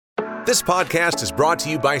This podcast is brought to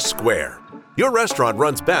you by Square. Your restaurant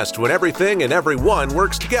runs best when everything and everyone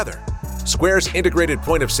works together. Square's integrated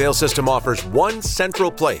point-of-sale system offers one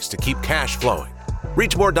central place to keep cash flowing,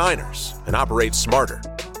 reach more diners, and operate smarter.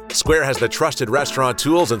 Square has the trusted restaurant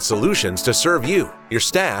tools and solutions to serve you, your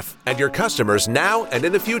staff, and your customers now and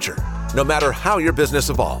in the future, no matter how your business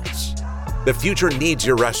evolves. The future needs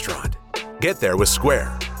your restaurant. Get there with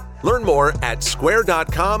Square. Learn more at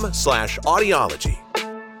square.com/audiology.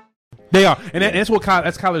 They are, and that's what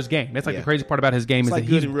that's Kyler's game. That's like the crazy part about his game is like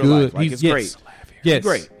that he's good in real life. Like, he's it's great. Yes, It's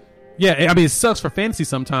great. Yeah, I mean, it sucks for fantasy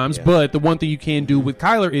sometimes, but the one thing you can do with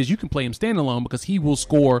Kyler is you can play him standalone because he will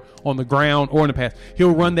score on the ground or in the pass.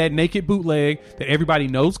 He'll run that naked bootleg that everybody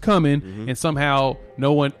knows coming, and somehow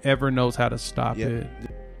no one ever knows how to stop it.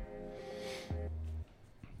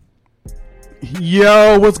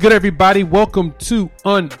 Yo, what's good, everybody? Welcome to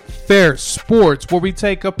Unfair Sports, where we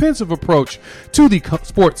take a pensive approach to the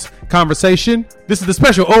sports conversation. This is the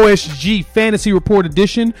special OSG Fantasy Report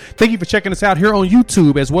edition. Thank you for checking us out here on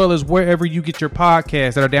YouTube, as well as wherever you get your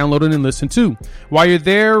podcasts that are downloaded and listened to. While you're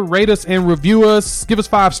there, rate us and review us. Give us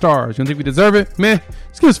 5 stars. You don't think we deserve it? Meh.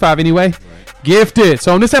 Just give us 5 anyway. Gifted.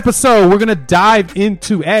 So in this episode, we're going to dive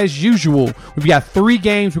into, as usual, we've got 3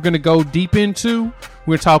 games we're going to go deep into.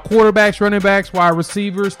 We're going to talk quarterbacks, running backs, wide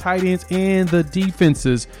receivers, tight ends, and the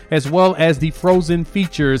defenses, as well as the frozen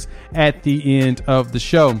features at the end of the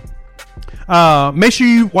show. Make sure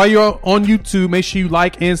you, while you're on YouTube, make sure you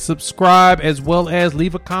like and subscribe, as well as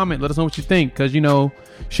leave a comment. Let us know what you think, because, you know,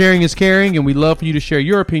 sharing is caring, and we love for you to share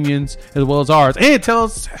your opinions as well as ours. And tell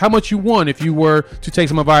us how much you won if you were to take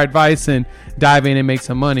some of our advice and dive in and make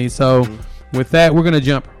some money. So with that, we're going to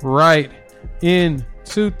jump right in.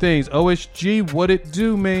 2 things. OSG, what it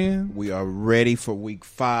do, man? We are ready for week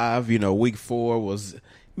 5. You know, week 4 was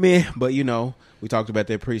meh, but you know, we talked about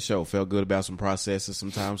that pre-show. Felt good about some processes.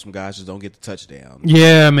 Sometimes some guys just don't get the touchdown.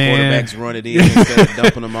 Yeah, man. Quarterbacks run it in instead of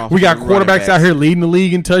dumping them off. We got quarterbacks out here leading the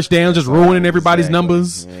league in touchdowns, just ruining everybody's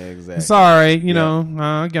numbers. Yeah, exactly. It's all right, you know.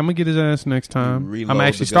 I'm gonna get his ass next time. I'm gonna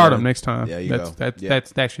actually start him next time.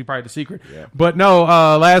 That's actually probably the secret. Yeah. But no,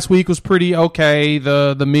 last week was pretty okay.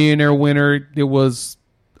 The millionaire winner, it was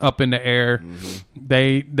up in the air.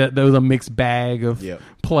 There was a mixed bag of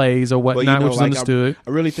plays or whatnot, which is understood. I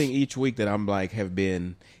really think each week that I'm like have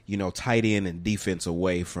been, you know, tight end and defense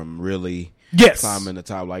away from really climbing the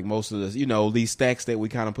top. Like most of the, you know, these stacks that we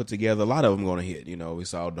kind of put together, a lot of them going to hit. You know, we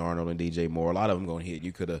saw Darnold and DJ Moore. A lot of them going to hit.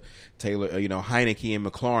 You could have Taylor, you know, Heineke and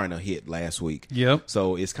McLaurin hit last week. Yep.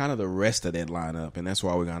 So it's kind of the rest of that lineup, and that's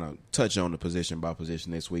why we're going to touch on the position by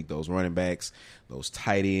position this week. Those running backs, those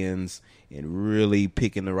tight ends, and really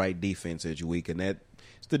picking the right defense each week, and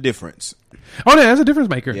that's the difference. Oh, yeah, that's a difference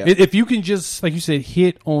maker. Yeah. If you can just, like you said,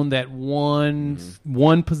 hit on that one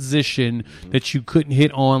position that you couldn't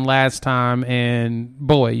hit on last time, and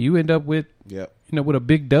boy, you end up with with a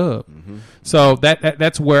big dub. So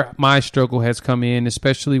that's where my struggle has come in,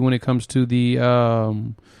 especially when it comes to the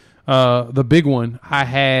big one.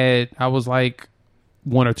 I was like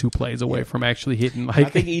 1 or 2 plays away from actually hitting. Like, I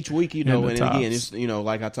think each week, you know, and tops. again, it's, you know,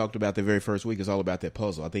 like I talked about the very first week, it's all about that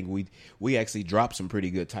puzzle. I think we actually dropped some pretty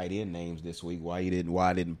good tight end names this week. Why I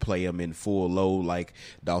didn't play them in full load like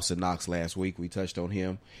Dawson Knox last week? We touched on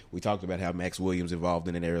him. We talked about how Max Williams involved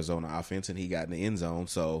in an Arizona offense, and he got in the end zone.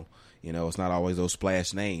 So, you know, it's not always those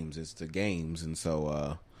splash names; it's the games, and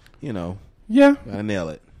so, you know, gotta nail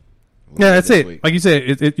it. That's it. Week. Like you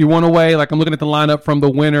said, you won away. Like I'm looking at the lineup from the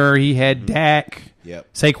winner. He had Dak,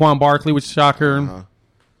 Saquon Barkley, which is shocker.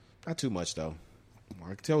 Not too much though.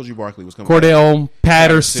 I told you Barkley was coming. Cordell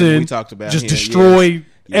Patterson. We talked about just him. destroyed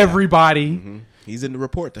everybody. He's in the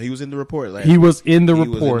report. He was in the report last He week. was in the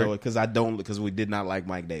report because we did not like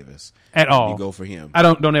Mike Davis at all. You go for him. I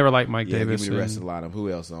don't ever like Mike Davis. Give me the rest of the lineup. Who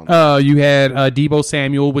else on? You had Deebo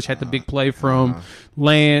Samuel, which had the big play from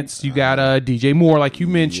Lance. You got DJ Moore, like you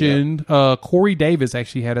mentioned. Corey Davis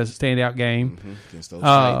actually had a standout game against those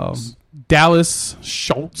Titans. Dallas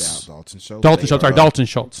Schultz. Dalton Schultz. Dalton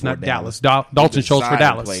Schultz, not Dallas. Dalton Schultz for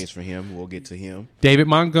Dallas. Plays for him. We'll get to him. David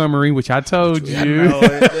Montgomery, which I told you.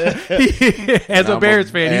 As a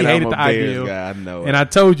Bears fan, he hated the idea. I know. And I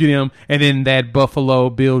told you them. And then that Buffalo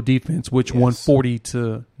Bill defense, which won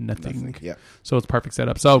 40-0. Yep. So it's a perfect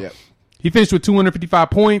setup. So he finished with 255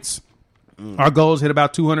 points. Our goals hit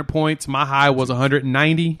about 200 points. My high was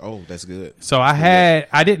 190. Oh, that's good. So I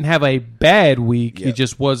didn't have a bad week. It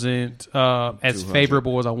just wasn't as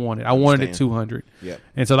favorable as I wanted. I wanted it 200.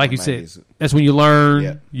 And so, like you said, that's when you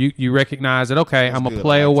learn. You recognize that, okay, I'm a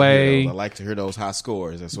play away. I like to hear those high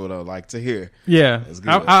scores. That's what I like to hear. Yeah. That's good.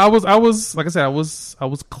 I was like I said, I was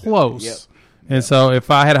close. And so if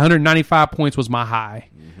I had 195 points was my high.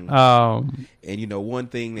 And, one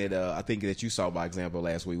thing that I think that you saw by example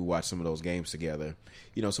last week, we watched some of those games together.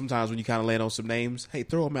 Sometimes when you kind of land on some names, hey,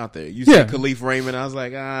 throw them out there. You said Khalif Raymond. I was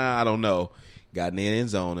like, I don't know. Got in the end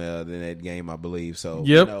zone in that game, I believe. So,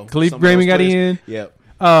 Khalif Raymond got in. Yep.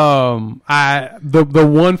 The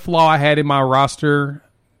one flaw I had in my roster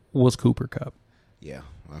was Cooper Kupp. Yeah,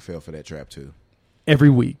 I fell for that trap too. Every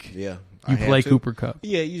week. Yeah. You play Cooper Kupp.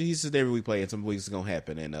 Yeah, he said every week play, and some weeks it's going to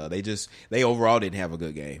happen. And they overall didn't have a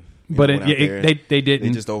good game. But they didn't. They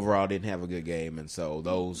just overall didn't have a good game. And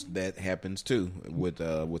so that happens too with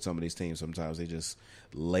some of these teams. Sometimes they just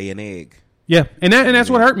lay an egg. Yeah, and that's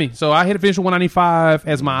what hurt me. So I hit a finish of 195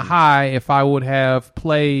 as my high. If I would have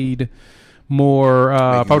played more,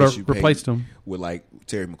 if I would have replaced him with like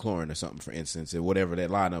Terry McLaurin or something, for instance, or whatever that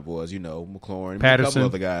lineup was, McLaurin, Patterson, a couple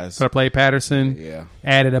other guys. Could have played Patterson. Yeah,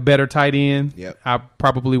 added a better tight end. Yep. I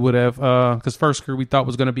probably would have because Firkser we thought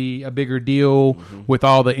was going to be a bigger deal with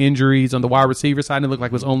all the injuries on the wide receiver side. And it looked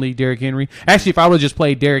like it was only Derrick Henry. Actually, if I would have just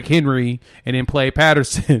played Derrick Henry and then played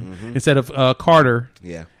Patterson instead of Carter,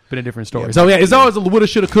 been a different story. So it's always a woulda,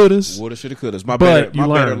 shoulda, couldas. Woulda, shoulda, couldas. My better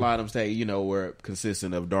lineups, were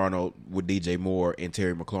consistent of Darnold with DJ Moore and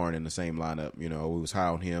Terry McLaurin in the same lineup. We was high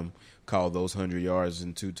on him, called those 100 yards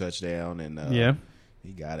and 2 touchdowns, and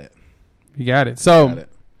he got it. He got it. So, all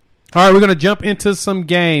right, we're going to jump into some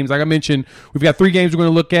games. Like I mentioned, we've got 3 games we're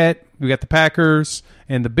going to look at. We got the Packers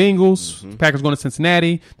and the Bengals. The Packers going to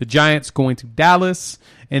Cincinnati. The Giants going to Dallas.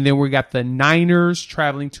 And then we got the Niners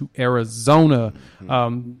traveling to Arizona.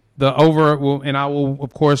 The over, and I will,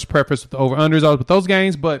 of course, preface with the over-unders with those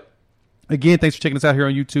games. But, again, thanks for checking us out here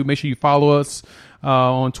on YouTube. Make sure you follow us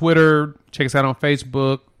on Twitter. Check us out on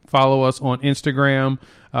Facebook. Follow us on Instagram.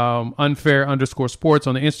 Unfair_sports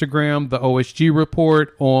on the Instagram. The OSG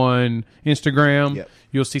Report on Instagram. Yep.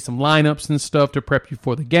 You'll see some lineups and stuff to prep you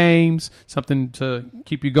for the games, something to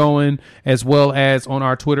keep you going, as well as on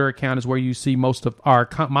our Twitter account is where you see most of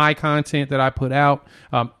my content that I put out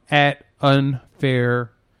at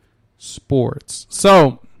Unfair Sports.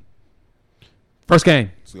 So, first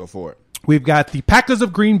game. Let's go for it. We've got the Packers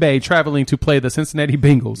of Green Bay traveling to play the Cincinnati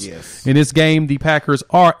Bengals. Yes. In this game, the Packers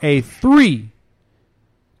are a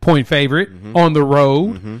 3-point favorite on the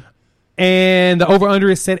road. And the over-under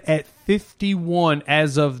is set at 51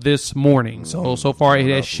 as of this morning. So far it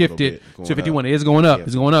has shifted to 51. It is going up.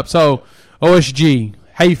 It's going up. So, OSG,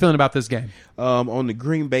 how you feeling about this game? On the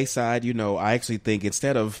Green Bay side, I actually think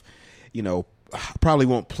instead of, I probably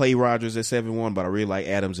won't play Rodgers at 7-1, but I really like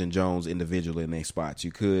Adams and Jones individually in their spots.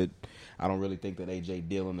 I don't really think that A.J.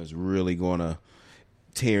 Dillon is really going to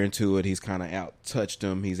tear into it. He's kind of out-touched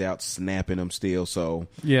him. He's out-snapping him still. So,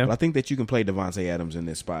 but I think that you can play Devontae Adams in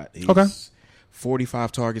this spot. He's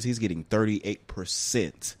 45 targets. He's getting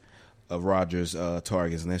 38% of Rodgers'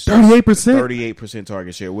 targets. And that's 38%? 38%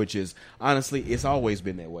 target share, which is, honestly, it's always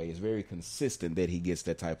been that way. It's very consistent that he gets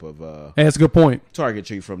that type of that's a good point. Target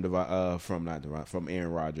tree from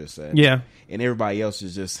Aaron Rodgers. And everybody else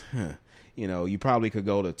is just, you probably could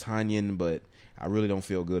go to Tanyan, but I really don't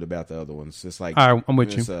feel good about the other ones. It's like, all right, I'm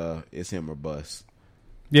with you. It's him or bust.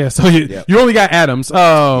 Yeah, so you only got Adams.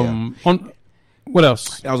 On what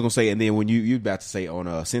else? I was gonna say, and then when you about to say on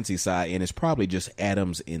Cincy's side, and it's probably just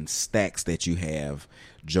Adams in stacks that you have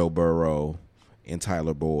Joe Burrow and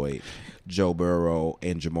Tyler Boyd, Joe Burrow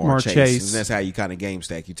and Jamar Chase. And that's how you kind of game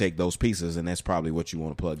stack. You take those pieces, and that's probably what you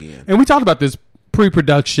want to plug in. And we talked about this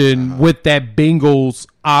pre-production with that Bengals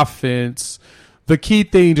offense. The key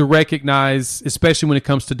thing to recognize, especially when it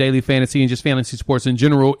comes to daily fantasy and just fantasy sports in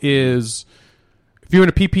general, is if you're in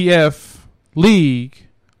a PPF league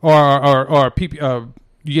or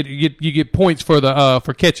you get points for the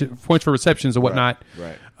points for receptions or whatnot.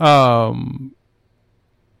 Right.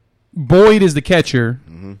 Boyd is the catcher.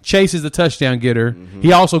 Chase is the touchdown getter.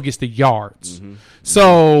 He also gets the yards.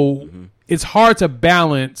 So it's hard to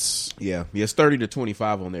balance. Yeah, it's 30 to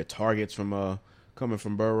 25 on their targets from coming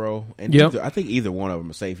from Burrow, and I think either one of them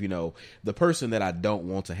are safe. The person that I don't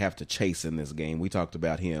want to have to chase in this game, we talked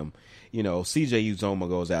about him. CJ Uzomah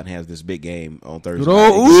goes out and has this big game on Thursday.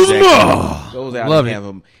 Goes out and have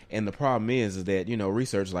him, and the problem is that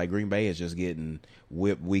research like Green Bay is just getting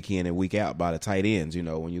whipped week in and week out by the tight ends.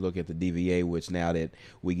 When you look at the DVA, which now that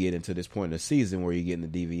we get into this point of the season where you're getting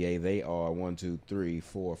the DVA, they are 1, 2, 3,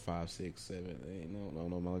 4, 5, 6, 7, 8.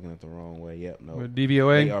 No, I'm looking at the wrong way. Yep, no.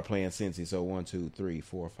 DVOA? They are playing Cincy, so 1, 2, 3,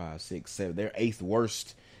 4, 5, 6, 7. They're 8th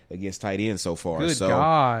worst against tight ends so far. Good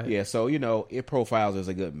God. Yeah, so, it profiles as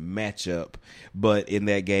a good matchup. But in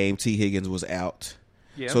that game, T. Higgins was out.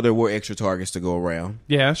 Yeah. So there were extra targets to go around.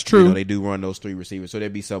 Yeah, that's true. They do run those 3 receivers, so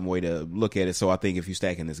there'd be some way to look at it. So I think if you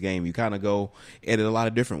stack in this game, you kind of go at it a lot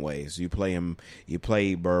of different ways. You play him, you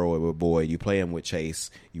play Burrow with Boyd, you play him with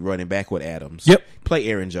Chase, you run him back with Adams. Yep. Play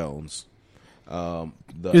Aaron Jones.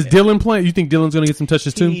 Is Dylan playing? You think Dylan's going to get some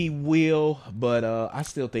touches too? He will, but I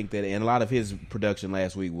still think that, and a lot of his production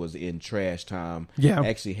last week was in trash time. Yeah.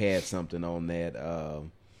 Actually had something on that.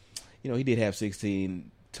 He did have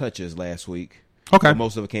 16 touches last week. Okay. But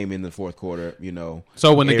most of it came in the fourth quarter,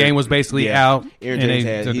 So when the game was basically out, Aaron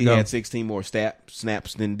Jones had 16 more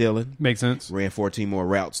snaps than Dylan. Makes sense. Ran 14 more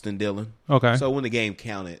routes than Dylan. Okay. So when the game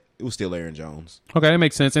counted, it was still Aaron Jones. Okay, that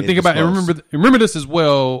makes sense. And It think was about close. remember this as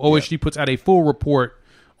well. OSG puts out a full report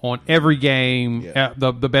on every game, Yeah.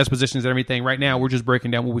 the best positions and everything. Right now, we're just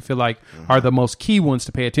breaking down what we feel like are the most key ones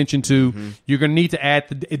to pay attention to. You're going to need to add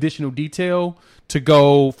the additional detail to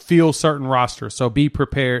go fill certain rosters. So be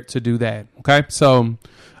prepared to do that. Okay, so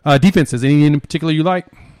defenses, any in particular you like?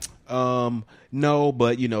 No,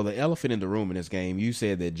 but the elephant in the room in this game. You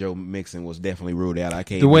said that Joe Mixon was definitely ruled out. I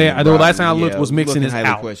can't. The last time I looked was Mixon is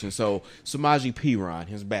out. Question. So Samaje Perine,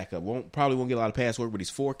 his backup, probably won't get a lot of pass work, but he's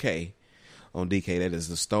 $4K on DK. That is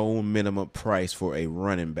the stone minimum price for a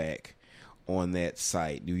running back on that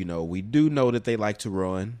site. We do know that they like to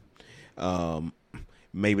run.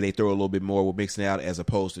 Maybe they throw a little bit more with Mixon out as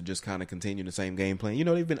opposed to just kind of continue the same game plan.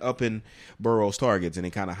 They've been upping Burrow's targets, and it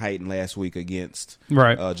kind of heightened last week against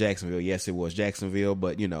Jacksonville. Yes, it was Jacksonville,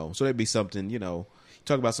 but, so that'd be something,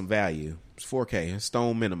 talk about some value. It's $4K,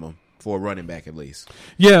 stone minimum for a running back at least.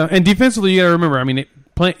 Yeah, and defensively, you got to remember,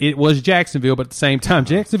 it was Jacksonville, but at the same time,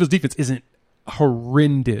 Jacksonville's defense isn't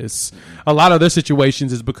horrendous. A lot of their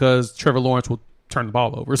situations is because Trevor Lawrence will turn the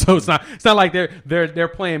ball over. So it's not like they're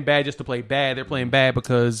playing bad just to play bad. They're playing bad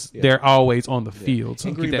because they're always on the field. So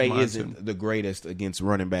and Green Bay isn't the greatest against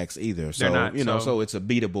running backs either. So not, so it's a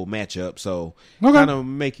beatable matchup. So okay. kind of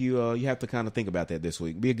make you you have to kind of think about that this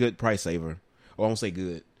week. Be a good price saver. Or I won't say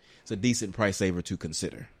good. It's a decent price saver to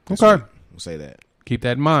consider. Okay. We'll say that. Keep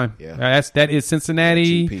that in mind. Yeah. That is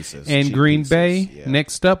Cincinnati and Green Bay. Yeah.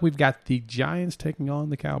 Next up, we've got the Giants taking on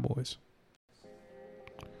the Cowboys.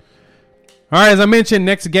 All right, as I mentioned,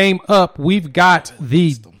 next game up, we've got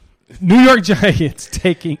the New York Giants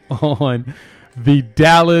taking on the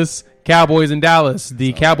Dallas Cowboys in Dallas.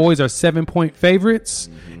 The Cowboys are 7-point favorites,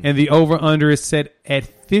 and the over-under is set at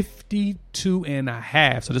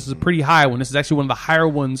 52.5. So this is a pretty high one. This is actually one of the higher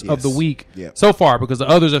ones of the week so far because the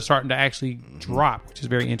others are starting to actually drop, which is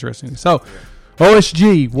very interesting. So,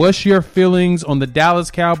 OSG, what's your feelings on the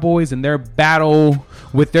Dallas Cowboys and their battle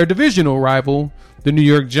with their divisional rival, the New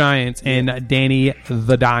York Giants, and Danny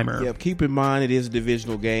the Dimer? Yeah, keep in mind it is a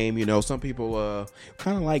divisional game. Some people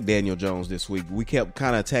kind of like Daniel Jones this week. We kept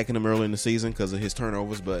kind of attacking him early in the season because of his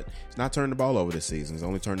turnovers, but he's not turned the ball over this season. He's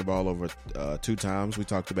only turned the ball over 2 times. We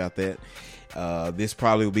talked about that. This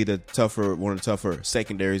probably will be one of the tougher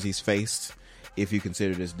secondaries he's faced if you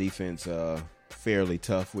consider this defense fairly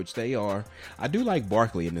tough, which they are. I do like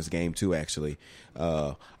Barkley in this game too, actually.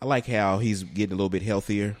 I like how he's getting a little bit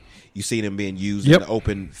healthier. You see them being used in the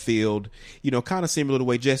open field, kind of similar to the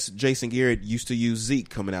way Jason Garrett used to use Zeke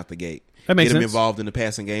coming out the gate. That makes Get him sense. involved in the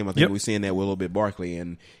passing game. I think we're seeing that with a little bit Barkley.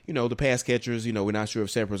 And, the pass catchers, we're not sure if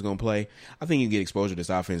Sepper's going to play. I think you can get exposure to this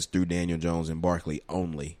offense through Daniel Jones and Barkley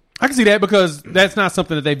only. I can see that because that's not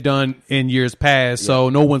something that they've done in years past. So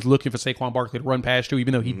no one's looking for Saquon Barkley to run past you,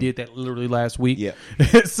 even though he did that literally last week. Yeah.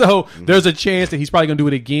 So there's a chance that he's probably going to do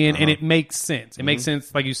it again, and it makes sense. It makes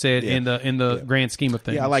sense, like you said, in the grand scheme of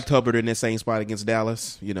things. Yeah, I liked Hubbard in that same spot against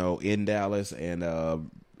Dallas, in Dallas, and,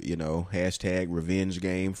 hashtag revenge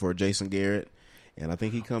game for Jason Garrett. And I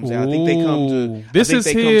think he comes out. I think they come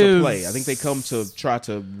to play. I think they come to try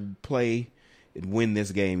to play and win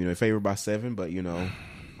this game. They're favored by 7, but,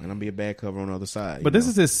 might not be a bad cover on the other side. But this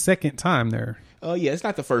is his second time there. Yeah, it's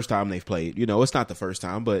not the first time they've played. It's not the first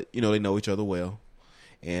time, but they know each other well.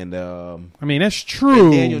 And that's true.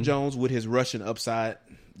 And Daniel Jones with his rushing upside,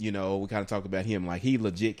 we kind of talk about him like he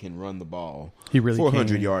legit can run the ball. He really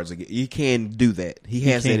 400 can. yards a game. He can do that. He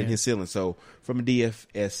has that in his ceiling. So from a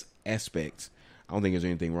DFS aspect, I don't think there's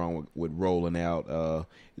anything wrong with rolling out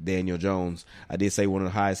Daniel Jones. I did say one of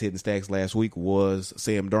the highest hitting stacks last week was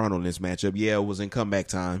Sam Darnold in this matchup. Yeah, it was in comeback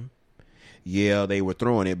time. Yeah, they were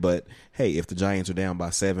throwing it, but hey, if the Giants are down by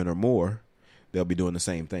 7 or more, they'll be doing the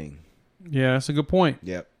same thing. Yeah, that's a good point.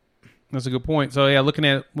 Yep. That's a good point. So, looking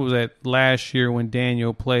at, what was that, last year when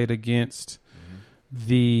Daniel played against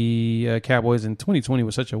the Cowboys in 2020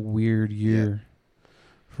 was such a weird year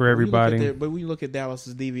for everybody. But when you look at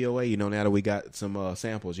Dallas's DVOA, now that we got some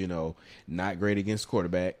samples, not great against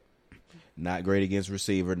quarterback, Not great against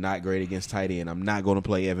receiver, not great against tight end. I'm not going to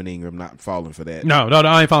play Evan Ingram. Not falling for that. No,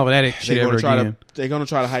 I ain't falling for that shit ever again. They're going to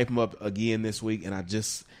try to hype him up again this week, and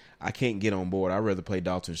I can't get on board. I'd rather play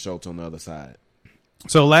Dalton Schultz on the other side.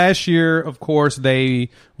 So last year, of course, they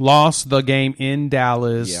lost the game in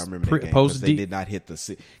Dallas. Yeah, I remember that game because they did not hit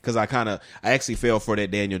the – because I actually fell for that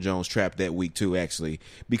Daniel Jones trap that week too, actually,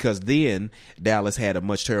 because then Dallas had a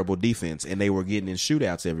much terrible defense, and they were getting in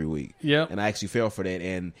shootouts every week. Yeah. And I actually fell for that.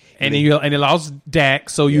 And they lost Dak,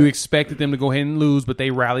 so you expected them to go ahead and lose, but they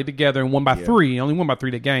rallied together and won by 3. Only won by 3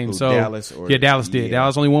 that game. Dallas? Dallas did.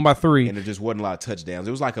 Dallas only won by 3. And there just wasn't a lot of touchdowns.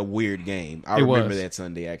 It was like a weird game. I remember that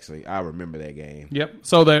Sunday, actually. I remember that game. Yep.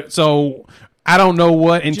 So I don't know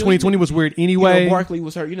what in 2020 was weird anyway. Barkley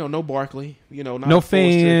was hurt. No Barkley. Not no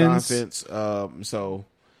fans. Offense. So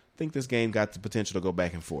I think this game got the potential to go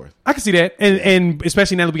back and forth. I can see that, and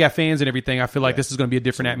especially now that we got fans and everything, I feel like this is going to be a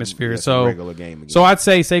different atmosphere. So regular game again. So I'd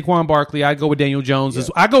say Saquon Barkley. I'd go with Daniel Jones. Yeah.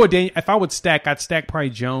 I go with Daniel. If I would stack, I'd stack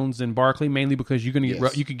probably Jones and Barkley mainly because you're going to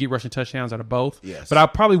get you could get rushing touchdowns out of both. Yes. But I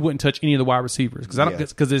probably wouldn't touch any of the wide receivers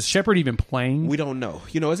because is Shepard even playing? We don't know.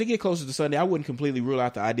 As it get closer to Sunday, I wouldn't completely rule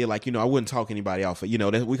out the idea. I wouldn't talk anybody off. We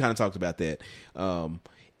kind of talked about that.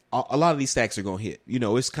 A lot of these stacks are going to hit.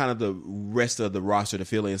 It's kind of the rest of the roster to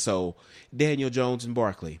fill in. So Daniel Jones and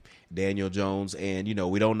Barkley. Daniel Jones and,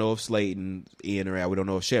 we don't know if Slayton in or out. We don't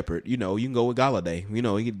know if Shepard. You can go with Golladay.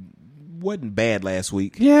 He wasn't bad last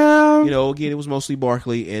week. Yeah. Again, it was mostly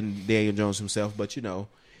Barkley and Daniel Jones himself. But,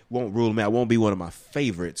 won't rule him out. Won't be one of my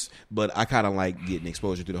favorites. But I kind of like getting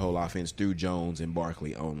exposure to the whole offense through Jones and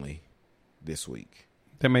Barkley only this week.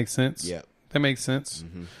 That makes sense. Yeah. That makes sense.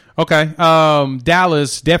 Mm-hmm. Okay.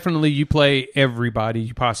 Dallas, definitely you play everybody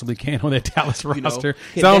you possibly can on that Dallas roster.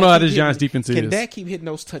 I don't know how this Giants defense is. Can Dak keep hitting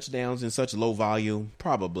those touchdowns in such low volume?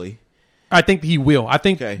 Probably. I think he will. I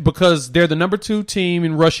think because they're the number 2 team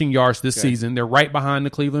in rushing yards this season. They're right behind the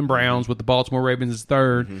Cleveland Browns with the Baltimore Ravens as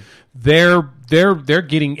third. Mm-hmm. They're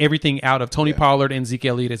getting everything out of Tony Pollard and Zeke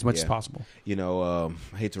Elliott as much as possible. I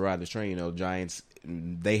hate to ride this train. Giants,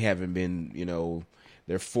 they haven't been,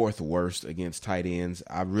 they're 4th worst against tight ends.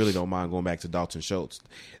 I really don't mind going back to Dalton Schultz.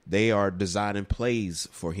 They are designing plays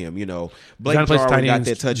for him. Blake Jarwin got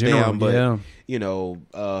that touchdown, but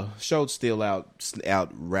Schultz still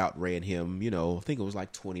out route ran him. I think it was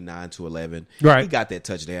like 29-11. Right, he got that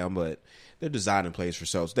touchdown, but they're designing plays for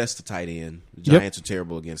Schultz. That's the tight end. The Giants are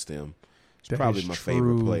terrible against them. It's probably my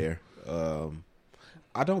favorite player.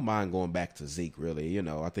 I don't mind going back to Zeke. Really,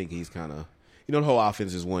 I think he's kind of. The whole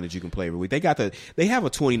offense is one that you can play every week. They have a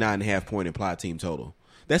 29.5 point implied team total.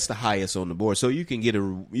 That's the highest on the board. So you can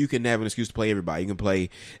have an excuse to play everybody. You can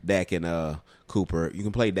play Dak and Cooper. You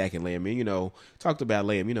can play Dak and Lamb. And, talked about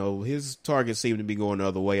Lamb. His targets seem to be going the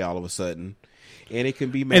other way all of a sudden. And it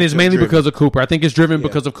can be and it's mainly because of Cooper. I think it's driven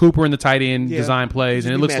because of Cooper and the tight end design plays,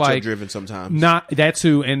 and it looks like driven sometimes. Not that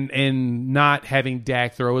too, and not having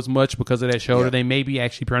Dak throw as much because of that shoulder. They may be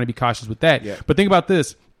actually trying to be cautious with that. But think about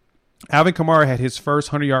this. Alvin Kamara had his first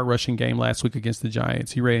 100-yard rushing game last week against the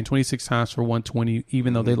Giants. He ran 26 times for 120,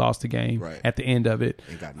 even though they lost the game at the end of it.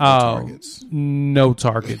 Got targets. No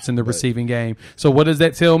targets in the receiving game. So what does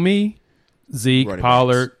that tell me? Zeke,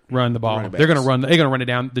 Pollard, run the ball. They're going to run. They're going to run it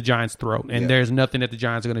down the Giants' throat, and there's nothing that the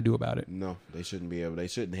Giants are going to do about it. No, they shouldn't be able. They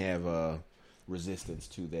shouldn't have resistance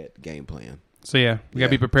to that game plan. So, we got to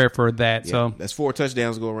be prepared for that. Yeah. So that's 4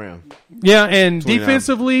 touchdowns to go around. Yeah, and 29.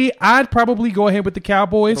 Defensively, I'd probably go ahead with the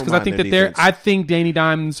Cowboys because I think that I think Danny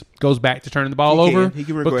Dimes goes back to turning the ball over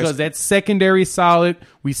because that secondary is solid.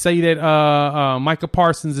 We say that Micah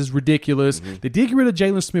Parsons is ridiculous. Mm-hmm. They did get rid of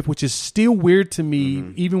Jalen Smith, which is still weird to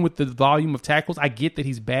me, even with the volume of tackles. I get that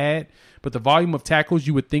he's bad, but the volume of tackles,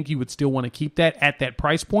 you would think you would still want to keep that at that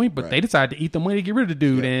price point, but they decided to eat the money to get rid of the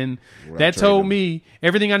dude, and that told me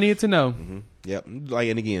everything I needed to know. Mm-hmm. Yep.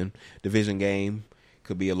 And again, division game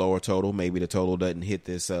could be a lower total. Maybe the total doesn't hit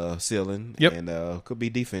this ceiling. Yep. And could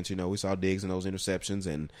be defense. We saw Diggs in those interceptions,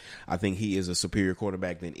 and I think he is a superior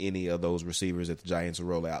quarterback than any of those receivers that the Giants will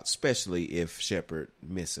roll out, especially if Shepard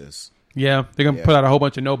misses. Yeah, they're going to put out a whole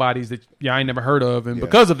bunch of nobodies that I ain't never heard of, and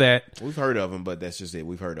because of that. We've heard of them, but that's just it.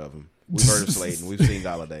 We've heard of them. We've heard of Slayton. We've seen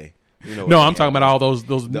Golladay. No, I'm talking about all those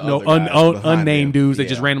unnamed dudes that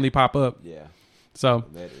just randomly pop up. Yeah. So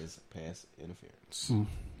that is pass interference.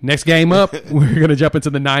 Next game up, we're going to jump into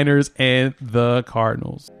the Niners and the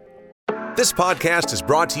Cardinals. This podcast is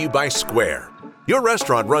brought to you by Square. Your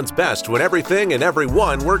restaurant runs best when everything and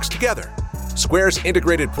everyone works together. Square's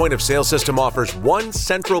integrated point-of-sale system offers one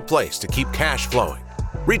central place to keep cash flowing,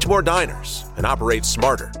 reach more diners, and operate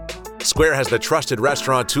smarter. Square has the trusted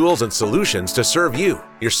restaurant tools and solutions to serve you,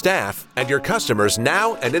 your staff, and your customers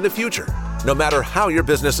now and in the future. no matter how your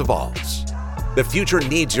business evolves. The future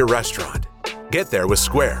needs your restaurant. Get there with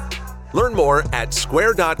Square. Learn more at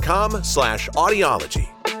square.com/audiology.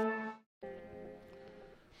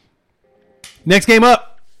 Next game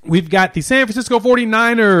up, we've got the San Francisco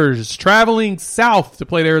 49ers traveling south to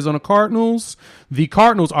play the Arizona Cardinals. The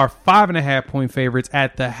Cardinals are 5.5-point favorites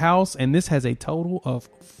at the house, and this has a total of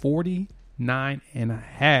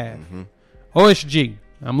 49.5. OSG,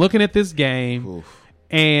 I'm looking at this game,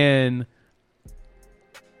 and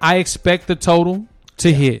I expect the total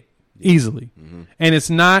to hit easily. And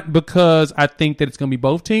it's not because I think that it's going to be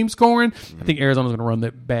both teams scoring. I think Arizona's going to run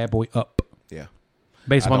that bad boy up. Yeah.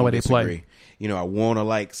 Based on the way they play. You know, I want to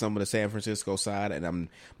like some of the San Francisco side, and I'm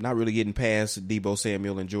not really getting past Deebo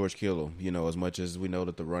Samuel and George Kittle, you know, as much as we know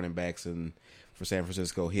that the running backs for San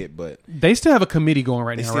Francisco hit. But they still have a committee going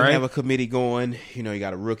right now, right? They still have a committee going. You know, you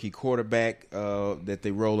got a rookie quarterback that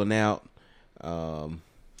they're rolling out. So,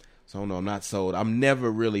 no, I'm not sold. I'm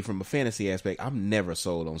never really, from a fantasy aspect, I'm never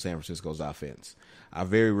sold on San Francisco's offense. I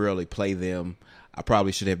very rarely play them. I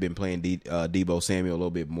probably should have been playing Deebo Samuel a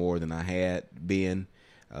little bit more than I had been.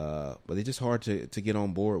 But it's just hard to get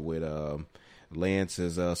on board with. Lance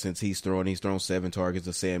is since he's thrown 7 targets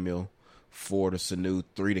to Samuel, 4 to Sanu,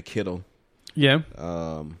 3 to Kittle. Yeah.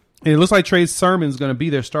 And it looks like Trey Sermon's going to be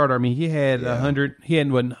their starter. I mean, he had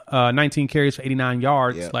 19 carries for 89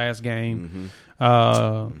 yards last game.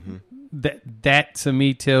 That to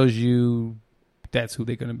me tells you that's who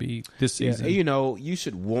they're going to be this season. You know, you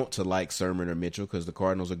should want to like Sermon or Mitchell because the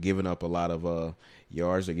Cardinals are giving up a lot of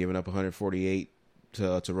yards. They're giving up 148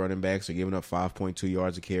 to running backs. They're giving up 5.2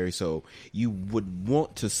 yards a carry. So you would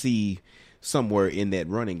want to see somewhere in that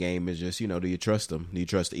running game is just, you know, do you trust them? Do you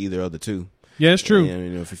trust either of the two? Yeah, it's true. And,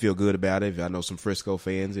 you know, if you feel good about it, I know some Frisco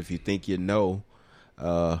fans, if you think you know,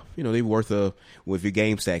 they're worth with your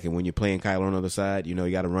game stacking when you're playing Kyler on the other side, you know,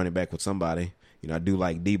 you got to run it back with somebody. You know, I do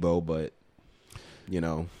like Deebo, but, you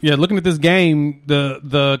know. Yeah, looking at this game,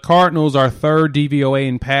 the Cardinals are third DVOA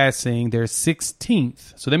in passing. They're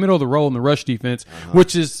 16th. So they middle of the roll in the rush defense,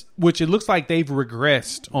 which it looks like they've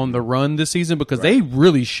regressed on the run this season because they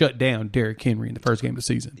really shut down Derrick Henry in the first game of the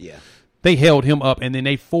season. Yeah. They held him up, and then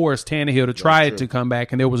they forced Tannehill to try to come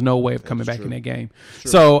back, and there was no way of coming back in that game.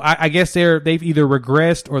 So I guess they've either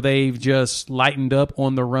regressed or they've just lightened up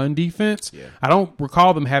on the run defense. Yeah. I don't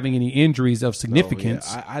recall them having any injuries of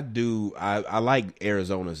significance. I do. I like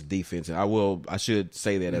Arizona's defense, and I should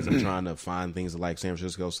say that as I'm trying to find things like San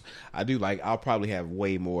Francisco's. I do like. I'll probably have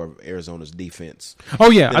way more of Arizona's defense.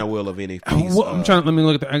 Oh yeah, than I will of any piece. I'm trying. Let me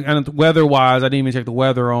look at the weather-wise. I didn't even check the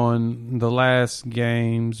weather on the last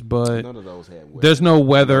games, but. None of those had weather. There's no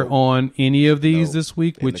weather on any of these this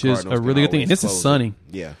week, which is a really good thing. And this is sunny.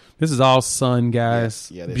 Yeah. This is all sun,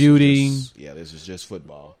 guys. Yeah, beauty. This is just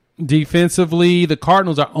football. Defensively, the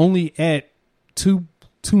Cardinals are only at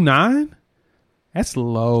 2.9. That's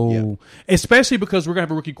low. Yeah. Especially because we're going to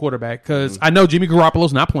have a rookie quarterback. Because I know Jimmy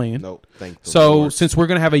Garoppolo's not playing. Nope. Thank the Lord. Since we're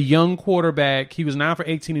going to have a young quarterback, he was 9 for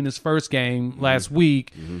 18 in his first game last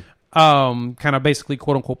week. Kind of basically,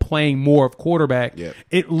 quote unquote, playing more of quarterback. Yep.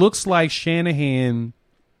 It looks like Shanahan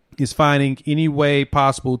is finding any way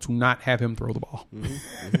possible to not have him throw the ball. And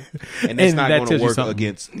that's not going to work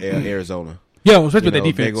against Arizona. Yeah, especially with that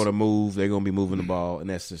defense. They're going to move. They're going to be moving the ball, and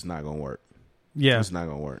that's just not going to work. Yeah. It's not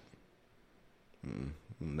going to work.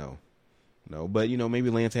 No. But, you know, maybe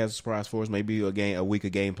Lance has a surprise for us. Maybe a week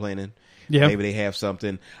of game planning. Yeah. Maybe they have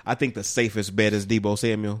something. I think the safest bet is Deebo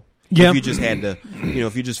Samuel. Yeah. If you just had to,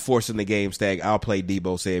 if you're just forcing the game stack, I'll play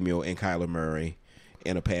Deebo Samuel and Kyler Murray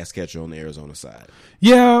and a pass catcher on the Arizona side.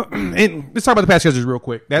 Yeah, and let's talk about the pass catchers real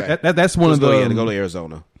quick. That's one of the. Go to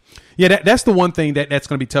Arizona. Yeah, that's the one thing that's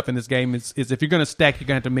going to be tough in this game is if you're going to stack, you're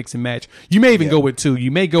going to have to mix and match. You may even go with two. You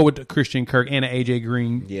may go with Christian Kirk and an AJ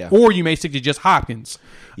Green. Yeah. Or you may stick to just Hopkins.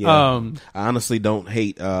 Yeah. I honestly don't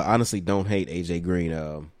hate AJ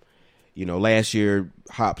Green. Last year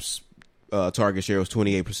Hop's target share was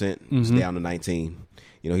 28%. It's down to 19.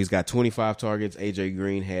 He's got 25 targets. AJ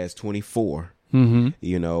Green has 24.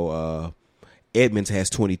 Edmonds has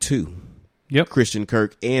 22. Yep. Christian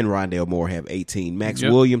Kirk and Rondale Moore have 18. Max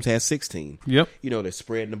Williams has 16. Yep. They're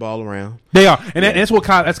spreading the ball around. They are, and that's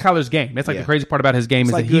Kyler's game. That's the crazy part about his game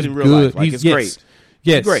is that he's good in real life. It's great.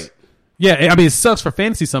 Yes. It's great. Yeah, I mean, it sucks for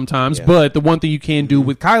fantasy sometimes, but the one thing you can do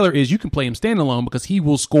with Kyler is you can play him standalone because he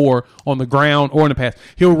will score on the ground or in the pass.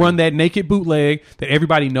 He'll run that naked bootleg that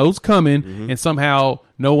everybody knows coming, and somehow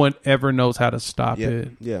no one ever knows how to stop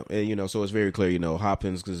it. Yeah, and, so it's very clear,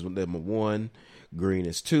 Hopkins is number 1, Green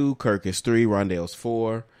is 2, Kirk is 3, Rondale's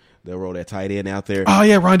 4, They'll roll that tight end out there. Oh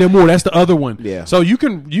yeah, Rondale Moore. That's the other one. Yeah. So you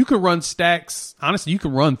can run stacks. Honestly, you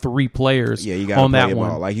can run 3 players. Yeah, you got on play that them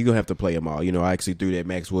one. all. Like you're gonna have to play them all. You know, I actually threw that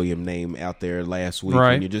Max Williams name out there last week.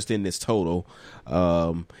 Right. When you're just in this total.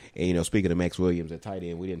 And you know, speaking of Max Williams at tight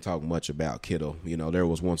end, we didn't talk much about Kittle. You know, there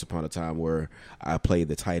was once upon a time where I played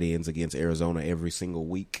the tight ends against Arizona every single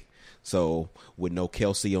week. So with no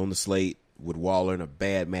Kelsey on the slate, with Waller in a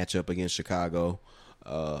bad matchup against Chicago.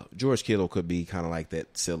 George Kittle could be kind of like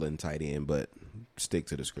that ceiling tight end, but stick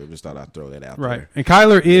to the script. Just thought I'd throw that out there. And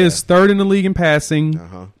Kyler is third in the league in passing.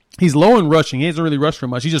 Uh-huh. He's low in rushing. He hasn't really rushed for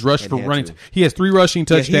much. He just rushed And for had running. to. He has 3 rushing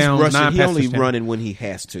touchdowns, he's 9 he pass only touchdowns. running when he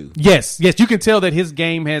has to. Yes. You can tell that his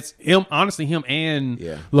game has him. Honestly, him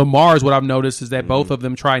and Lamar is what I've noticed is that both of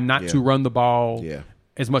them try not to run the ball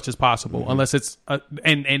as much as possible, unless it's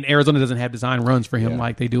and Arizona doesn't have design runs for him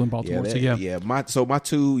like they do in Baltimore. My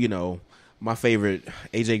two, you know, my favorite,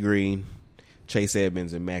 AJ Green, Chase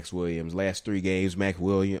Edmonds, and Max Williams. Last 3 games, Max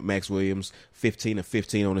Williams, 15 of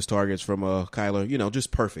 15 on his targets from Kyler. You know, just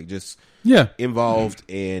perfect, just involved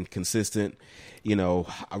and consistent. You know,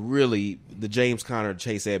 the James Conner,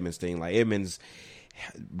 Chase Edmonds thing. Like Edmonds,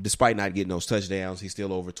 despite not getting those touchdowns, he's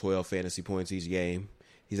still over 12 fantasy points each game.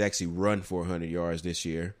 He's actually run for 100 yards this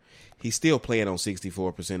year. He's still playing on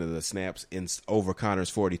 64% of the snaps over Connor's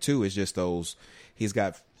 42. It's just those. He's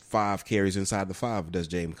got 5 carries inside the 5. Does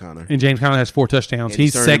James Conner? And James Conner has 4 touchdowns. And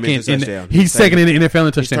He's second in the NFL in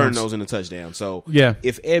touchdowns. He's turning those into touchdowns. So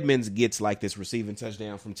if Edmonds gets like this receiving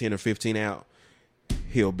touchdown from 10 or 15 out,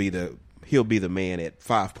 he'll be the man at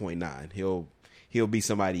 5.9. He'll be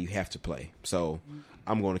somebody you have to play. So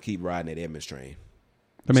I'm going to keep riding that Edmonds train.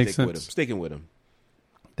 That makes sense. Sticking with him.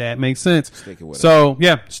 That makes sense. Sticking with so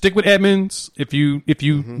stick with Edmonds if you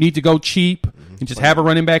need to go cheap and just have a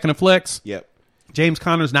running back and a flex. Yep. James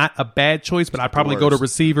Conner's not a bad choice, but I'd probably go to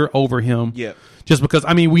receiver over him. Yep. Just because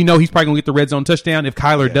we know he's probably gonna get the red zone touchdown if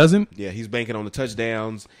Kyler doesn't. Yeah, he's banking on the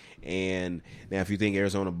touchdowns, and now if you think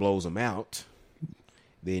Arizona blows him out,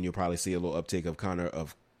 then you'll probably see a little uptick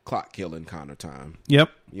of clock killing Conner time. Yep.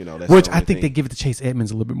 You know, that's which I think they give it to Chase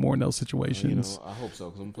Edmonds a little bit more in those situations. I hope so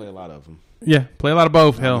because I'm gonna play a lot of them. Yeah, play a lot of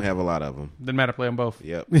both. I'm gonna have a lot of them. Doesn't matter, play them both.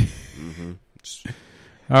 Yep.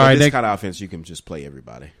 All right, this kind of offense, you can just play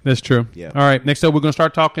everybody. That's true. Yeah. All right, next up, we're going to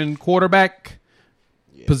start talking quarterback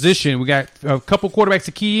position. We got a couple quarterbacks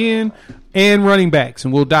to key in and running backs,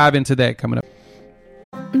 and we'll dive into that coming up.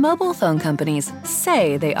 Mobile phone companies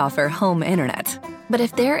say they offer home internet. But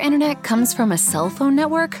if their internet comes from a cell phone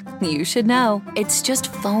network, you should know. It's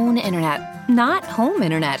just phone internet, not home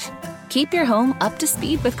internet. Keep your home up to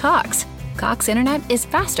speed with Cox. Cox internet is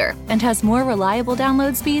faster and has more reliable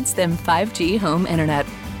download speeds than 5G home internet.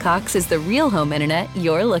 Cox is the real home internet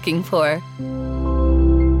you're looking for.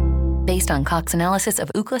 Based on Cox analysis of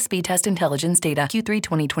Ookla speed test intelligence data Q3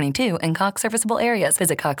 2022 and Cox serviceable areas,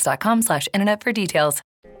 visit cox.com/internet for details.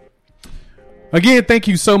 Again, thank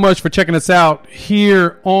you so much for checking us out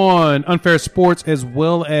here on Unfair Sports as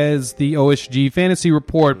well as the OSG Fantasy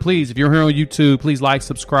Report. Please, if you're here on YouTube, please like,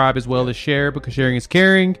 subscribe, as well as share because sharing is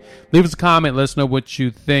caring. Leave us a comment. Let us know what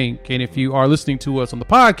you think. And if you are listening to us on the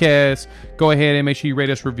podcast, go ahead and make sure you rate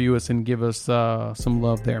us, review us, and give us some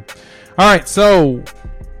love there. All right, so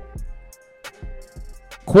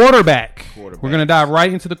quarterback. We're going to dive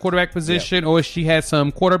right into the quarterback position. Yep. OSG has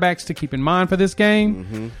some quarterbacks to keep in mind for this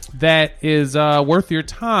game that is worth your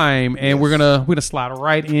time, and we're gonna slide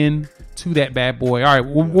right in to that bad boy. All right,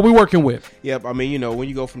 what we working with? Yep, I mean, when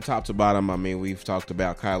you go from top to bottom, I mean, we've talked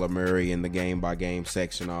about Kyler Murray in the game-by-game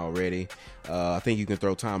section already. I think you can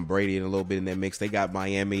throw Tom Brady in a little bit in that mix. They got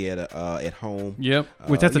Miami at home. Yep,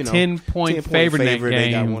 which that's a 10-point favorite in that game.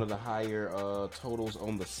 They got one of the higher totals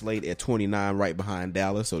on the slate at 29 right behind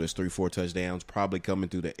Dallas, so there's 3-4 touchdowns probably coming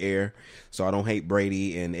through the air. So I don't hate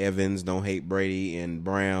Brady and Evans, don't hate Brady and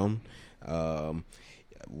Brown.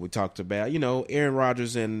 We talked about, Aaron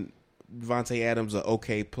Rodgers and Devontae Adams are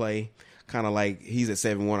okay play. Kind of like he's at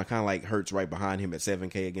 7-1. I kind of like Hurts right behind him at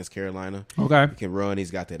 7K against Carolina. Okay. He can run.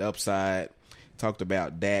 He's got that upside. Talked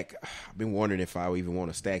about Dak. I've been wondering if I even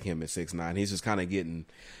want to stack him at 6'9". He's just kind of getting,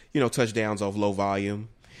 touchdowns off low volume.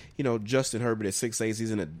 Justin Herbert at 6'8".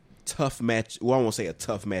 He's in a tough match. Well, I won't say a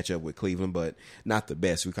tough matchup with Cleveland, but not the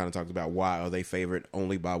best. We kind of talked about why are they favored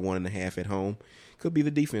only by 1.5 at home. Could be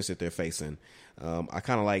the defense that they're facing. I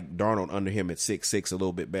kind of like Darnold under him at 6'6" a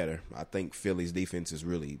little bit better. I think Philly's defense is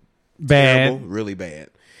really, Bad. Terrible, really bad.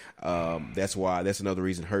 That's another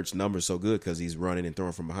reason Hurts' numbers so good, because he's running and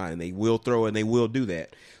throwing from behind. And they will throw and they will do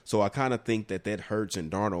that. So I kind of think that Hurts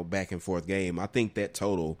and Darnold back and forth game, I think that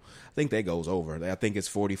goes over. I think it's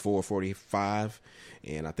 44-45,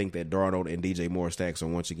 and I think that Darnold and DJ Moore stacks are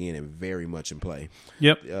once again and very much in play.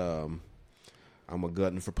 Yep. I'm a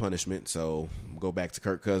glutton for punishment, so go back to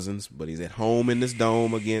Kirk Cousins, but he's at home in this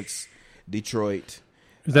dome against Detroit.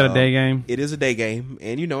 Is that a day game? It is a day game,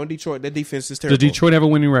 and in Detroit, that defense is terrible. Does Detroit have a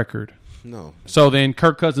winning record? No. So then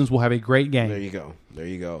Kirk Cousins will have a great game. There you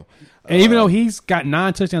go. And even though he's got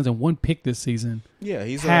 9 touchdowns and 1 pick this season,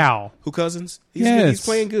 he's how? Who Cousins? He's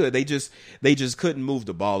playing good. They just couldn't move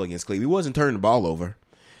the ball against Cleveland. He wasn't turning the ball over.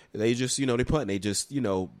 They just they punting. They just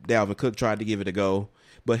Dalvin Cook tried to give it a go,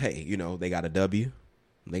 but hey, they got a W.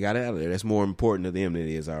 They got it out of there. That's more important to them than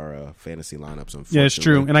it is our fantasy lineups. Unfortunately. Yeah, it's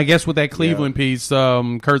true. And I guess with that Cleveland piece,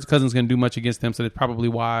 Kirk Cousins going to do much against them, so that's probably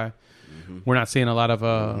why we're not seeing a lot of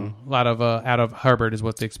out of Herbert is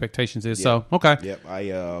what the expectations is. Yep. So okay.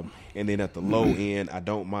 Yep. And then at the low end, I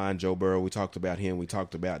don't mind Joe Burrow. We talked about him. We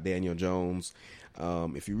talked about Daniel Jones.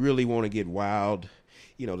 If you really want to get wild,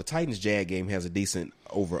 the Titans-Jag game has a decent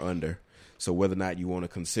over-under. So whether or not you want to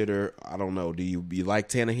consider, I don't know. Do you like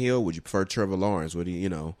Tannehill? Would you prefer Trevor Lawrence? Would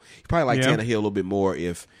you probably like Tannehill a little bit more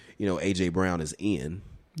if A.J. Brown is in.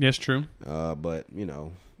 Yes, true. But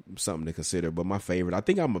something to consider. But my favorite, I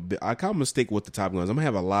think I'm gonna stick with the top guns. I'm gonna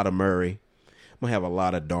have a lot of Murray. I'm gonna have a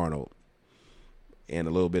lot of Darnold, and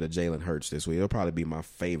a little bit of Jalen Hurts this week. It'll probably be my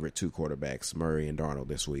favorite 2 quarterbacks, Murray and Darnold,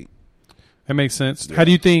 this week. That makes sense. Yeah. How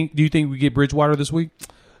do you think we get Bridgewater this week?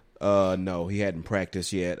 No, he hadn't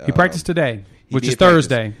practiced yet. He practiced today, which is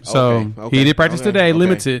Thursday. So he did practice today,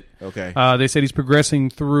 limited. Okay. They said he's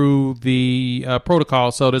progressing through the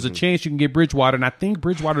protocol, so there's a chance you can get Bridgewater, and I think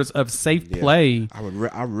Bridgewater's of safe play.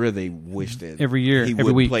 I really wish that every year, he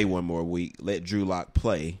would play one more week. Let Drew Lock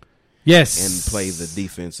play. Yes. And play the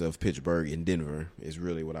defense of Pittsburgh and Denver is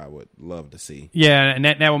really what I would love to see. Yeah, and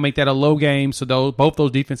that will make that a low game, so both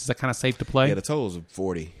those defenses are kind of safe to play. Yeah, the totals are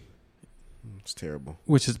 40. It's terrible.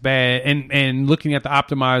 Which is bad. And looking at the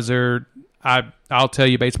optimizer, I'll tell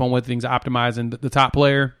you based on what things are optimizing the top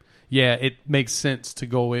player, it makes sense to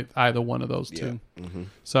go with either one of those two. Yeah. Mm-hmm.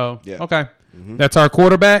 So, okay. Mm-hmm. That's our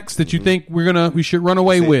quarterbacks that you think we should run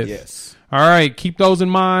away with. Yes. All right, keep those in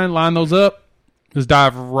mind, line those up. Let's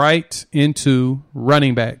dive right into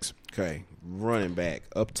running backs. Okay, running back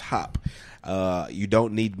up top. You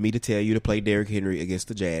don't need me to tell you to play Derrick Henry against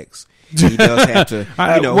the Jags. He does have to.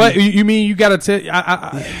 What you mean? You got to tell?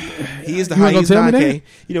 He is the highest 9K.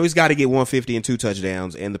 He's got to get 150 and 2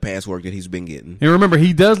 touchdowns and the pass work that he's been getting. And remember,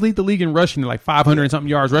 he does lead the league in rushing, like 500 and something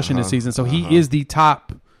yards rushing this season. So he is the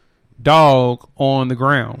top dog on the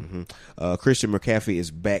ground. Christian McCaffrey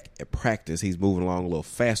is back at practice. He's moving along a little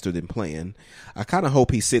faster than planned. I kind of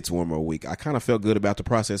hope he sits one more week. I kind of felt good about the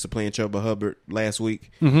process of playing Chuba Hubbard last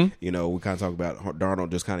week. We kind of talked about Darnold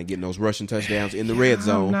just kind of getting those rushing touchdowns in the red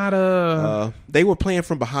zone. They were playing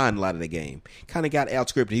from behind a lot of the game. Kind of got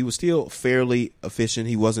outscripted. He was still fairly efficient.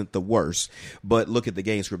 He wasn't the worst. But look at the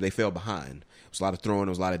game script. They fell behind. There was a lot of throwing.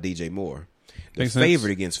 There was a lot of DJ Moore. They're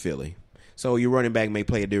favored against Philly. So your running back may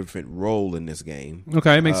play a different role in this game.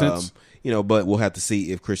 Okay, it makes sense. But we'll have to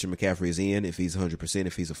see if Christian McCaffrey is in, if he's 100%,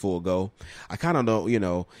 if he's a full go. I kind of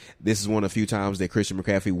know, this is one of the few times that Christian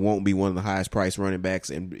McCaffrey won't be one of the highest priced running backs,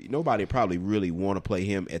 and nobody probably really want to play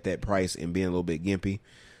him at that price and being a little bit gimpy,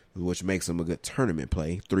 which makes him a good tournament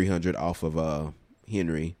play. 300 off of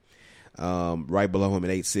Henry. Right below him at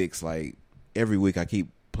 8.6, like every week I keep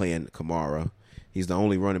playing Kamara. He's the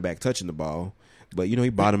only running back touching the ball. But, he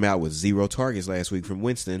bottomed out with 0 targets last week from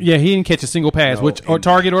Winston. Yeah, he didn't catch a single pass, or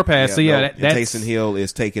target or pass. And Taysom Hill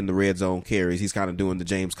is taking the red zone carries. He's kind of doing the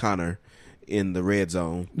James Conner in the red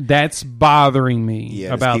zone. That's bothering me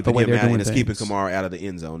about the way they're doing things. And it's keeping Kamara out of the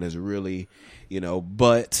end zone. There's really,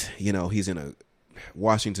 but, he's in a –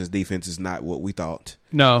 Washington's defense is not what we thought.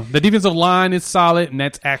 No, the defensive line is solid, and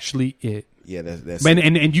that's actually it. Yeah, that's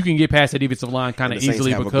and you can get past the defensive line kind of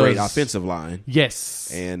easily have because a great offensive line.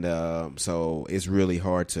 Yes, and so it's really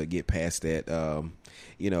hard to get past that. I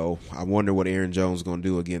wonder what Aaron Jones is going to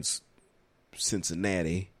do against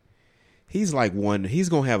Cincinnati. He's like he's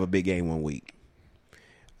going to have a big game one week.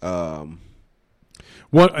 One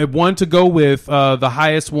to go with the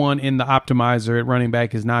highest one in the optimizer at running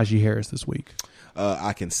back is Najee Harris this week.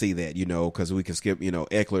 I can see that, because we can skip,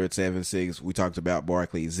 Eckler at 7.6. We talked about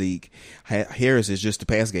Barkley, Zeke. Harris is just the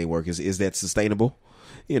pass game work. Is that sustainable?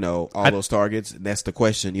 Those targets. That's the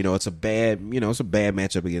question. It's a bad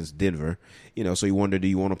matchup against Denver. So you wonder, do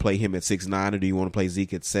you want to play him at 6.9 or do you want to play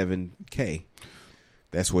Zeke at 7K?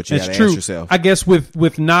 That's what you got to ask yourself. I guess with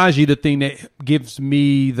Najee, the thing that gives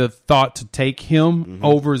me the thought to take him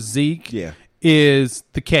over Zeke is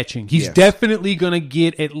the catching. He's definitely going to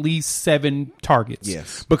get at least 7 targets.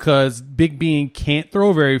 Yes. Because Big Ben can't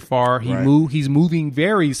throw very far. He's moving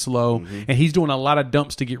very slow, and he's doing a lot of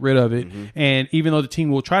dumps to get rid of it. And even though the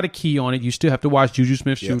team will try to key on it, you still have to watch Juju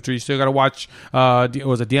Smith-Schuster. You still got to watch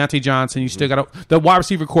Deontay Johnson. You still got to – the wide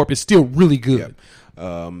receiver corp is still really good.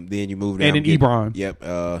 Then you move down. And then Ebron.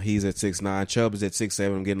 Yep. He's at 6'9". Chubb is at 6'7".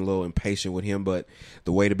 I'm getting a little impatient with him, but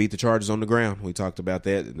the way to beat the Chargers on the ground, we talked about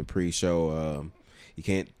that in the pre-show. You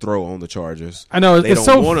can't throw on the Chargers. I know. They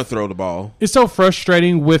don't want to throw the ball. It's so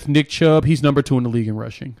frustrating with Nick Chubb. He's number 2 in the league in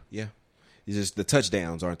rushing. Yeah. It's just the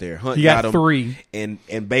touchdowns aren't there. Hunt he got him, 3.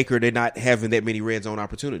 And Baker, they're not having that many red zone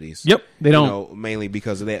opportunities. Yep, they don't. Mainly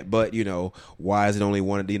because of that. But, why is it only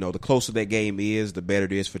one? The closer that game is, the better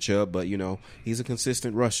it is for Chubb. But, he's a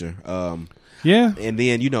consistent rusher. Yeah. And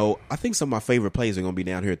then, I think some of my favorite plays are going to be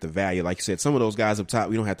down here at the value. Like you said, some of those guys up top,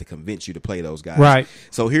 we don't have to convince you to play those guys. Right.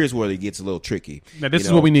 So here's where it gets a little tricky. Now, this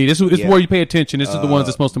is what we need. This is where you pay attention. This is the ones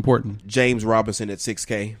that's most important. James Robinson at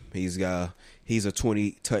 6K. He's a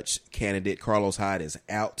 20-touch candidate. Carlos Hyde is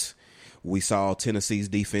out. We saw Tennessee's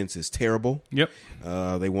defense is terrible. Yep.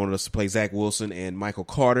 They wanted us to play Zach Wilson and Michael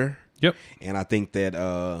Carter. Yep. And I think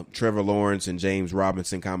that Trevor Lawrence and James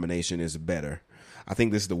Robinson combination is better. I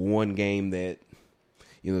think this is the one game that,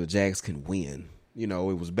 the Jags can win. It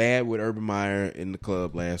was bad with Urban Meyer in the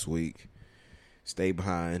club last week. Stayed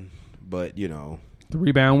behind. But, the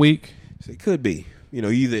rebound week. It could be. You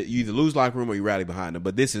either lose locker room or you rally behind them.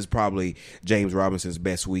 But this is probably James Robinson's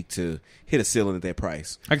best week to hit a ceiling at that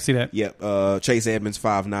price. I can see that. Yep. Chase Edmonds,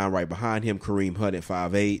 5'9", right behind him. Kareem Hunt at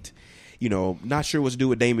 5'8". Not sure what to do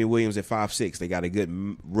with Damian Williams at 5'6". They got a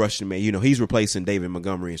good rushing man. He's replacing David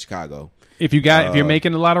Montgomery in Chicago. If you're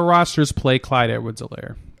making a lot of rosters, play Clyde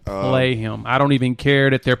Edwards-Helaire. Play him. I don't even care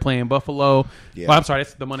that they're playing Buffalo. Yeah. Well, I'm sorry,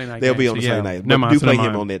 that's the Monday night They'll game. be on the Sunday night. Never mind. Do play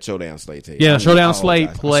him on that showdown slate. Showdown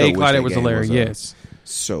slate. Play Clyde Edwards-Helaire. Yes.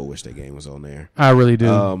 So wish that game was on there. I really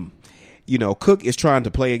do. Cook is trying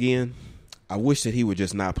to play again. I wish that he would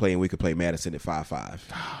just not play and we could play Madison at 5'5".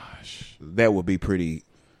 Gosh, that would be pretty.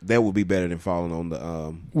 That would be better than falling on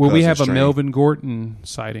the. Will we have a Melvin Gordon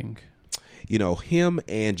sighting? Him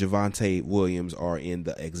and Javonte Williams are in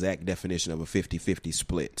the exact definition of a 50-50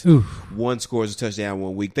 split. Oof. One scores a touchdown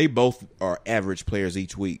one week. They both are average players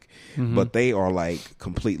each week, but they are like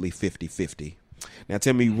completely 50-50. Now,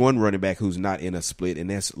 tell me one running back who's not in a split, and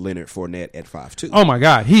that's Leonard Fournette at 5'2". Oh, my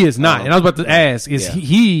God. He is not. And I was about to ask,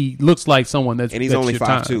 he looks like someone that's and he's only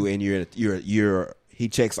 5'2", and he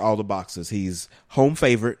checks all the boxes. He's home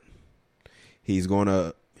favorite. He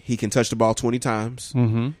can touch the ball 20 times.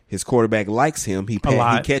 Mm-hmm. His quarterback likes him. He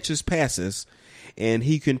catches passes, and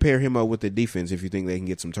he can pair him up with the defense if you think they can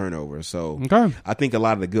get some turnovers. So I think a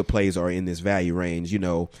lot of the good plays are in this value range.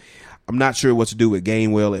 I'm not sure what to do with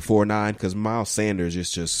Gainwell at 4.9 because Miles Sanders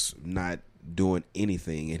is just not doing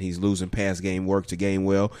anything, and he's losing pass game work to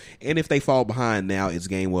Gainwell. And if they fall behind now, it's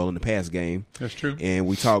Gainwell in the pass game. That's true. And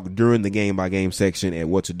we talked during the game-by-game section at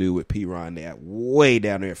what to do with P-Ron that way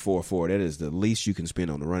down there at 4.4. That is the least you can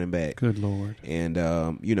spend on the running back. Good Lord. And,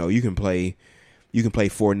 you can play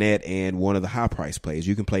Fournette and one of the high-price plays.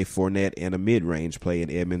 You can play Fournette and a mid-range play in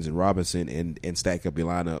Edmonds and Robinson and stack up your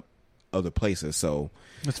lineup other places. So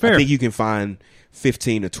that's fair. I think you can find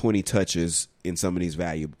 15 to 20 touches in some of these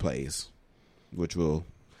value plays, which will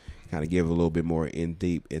kind of give a little bit more in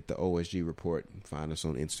deep at the OSG report. Find us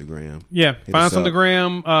on Instagram. Yeah, find us on the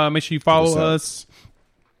gram. Make sure you follow us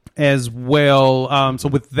as well. So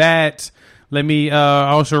with that, let me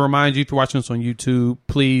also remind you, if you're watching us on YouTube,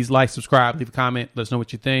 please like, subscribe, leave a comment. Let us know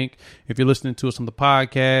what you think. If you're listening to us on the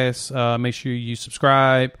podcast, make sure you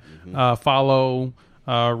subscribe, follow,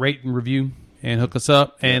 rate and review, and hook us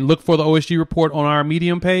up. And look for the OSG report on our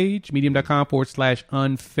Medium page,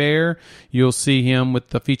 medium.com/unfair. You'll see him with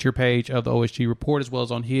the feature page of the OSG report, as well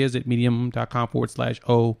as on his at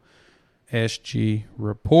medium.com/OSG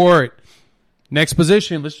report. Next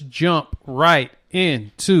position, let's jump right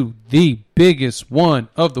into the biggest one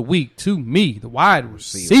of the week to me, the wide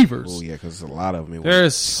receivers. Oh, yeah, because there's a lot of them.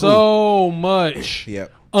 There's so much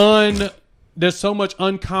there's so much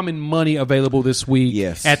uncommon money available this week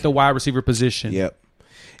at the wide receiver position. Yep.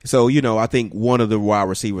 So, I think one of the wide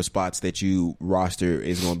receiver spots that you roster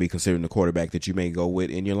is going to be considering the quarterback that you may go with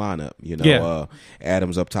in your lineup.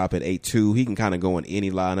 Adams up top at 8.2. He can kind of go in any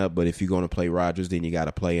lineup, but if you're going to play Rodgers, then you got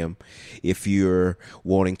to play him. If you're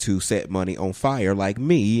wanting to set money on fire like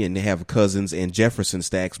me and have Cousins and Jefferson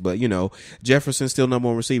stacks, but, Jefferson's still number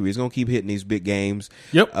one receiver. He's going to keep hitting these big games.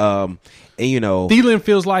 Yep. And, Thielen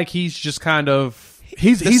feels like he's just kind of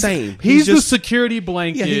He's the same. He's the security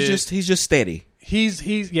blanket. Yeah, he's just steady. He's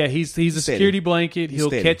a security blanket. He'll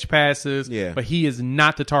catch passes, but he is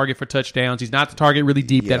not the target for touchdowns. He's not the target really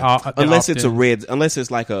deep unless often. Unless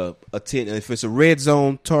it's like a 10. If it's a red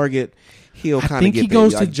zone target, he'll kind of get. I think he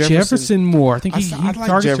goes to Jefferson more. I think he like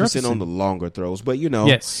targets Jefferson on the longer throws, but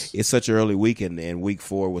yes. It's such an early week, and week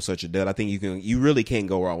 4 was such a dud. I think you really can't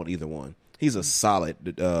go wrong with either one. He's a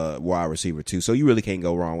solid wide receiver too, so you really can't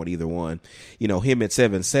go wrong with either one. Him at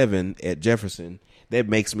 7-7 at Jefferson. That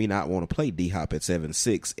makes me not want to play D-Hop at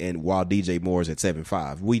 7-6, and while DJ Moore is at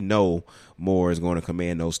 7-5. We know Moore is going to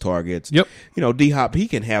command those targets. Yep. D-Hop, he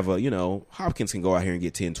can have Hopkins can go out here and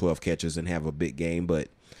get 10, 12 catches and have a big game, but,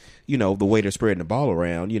 the way they're spreading the ball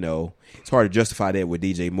around, it's hard to justify that with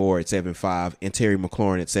DJ Moore at 7-5 and Terry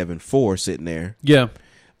McLaurin at 7-4 sitting there. Yeah.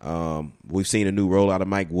 We've seen a new rollout of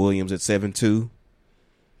Mike Williams at 7-2.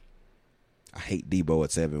 I hate Debo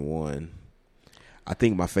at 7-1. I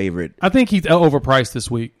think he's overpriced this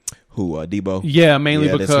week. Who, Debo? Yeah,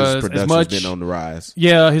 mainly because his production's been on the rise.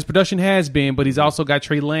 Yeah, his production has been, but he's also got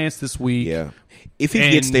Trey Lance this week. Yeah. If he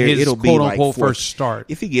gets there, it'll be like first start.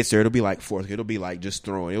 If he gets there, it'll be like fourth. It'll be like just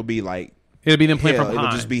throwing. It'll be them playing from behind.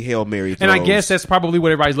 It'll just be Hail Mary throws. And I guess that's probably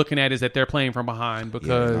what everybody's looking at, is that they're playing from behind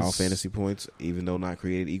because all fantasy points, even though not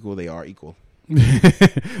created equal, they are equal.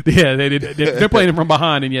 Yeah, they're playing it from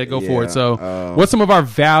behind, and go for it. So, what's some of our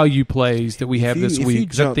value plays that we have this week? If you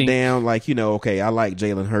jump down, I like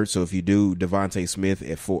Jalen Hurts. So if you do Devontae Smith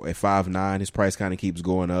at 5'9", his price kind of keeps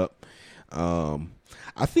going up.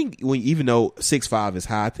 I think even though 6'5" is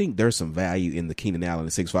high, I think there's some value in the Keenan Allen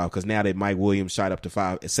at 6'5", because now that Mike Williams shot up to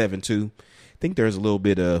 7'2", I think there's a little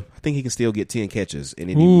bit of. I think he can still get 10 catches in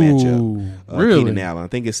any matchup. Really? Keenan Allen, I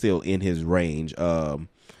think it's still in his range.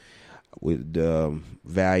 With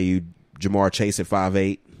value, Jamar Chase at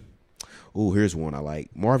 5'8". Ooh, here's one I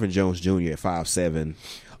like. Marvin Jones Jr. at 5'7",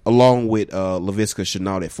 along with Laviska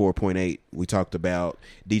Shenault at 4.8. We talked about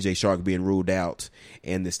DJ Shark being ruled out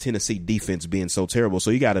and this Tennessee defense being so terrible.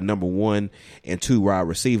 So you got a number 1 and 2 wide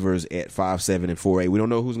receivers at 5'7" and 4'8". We don't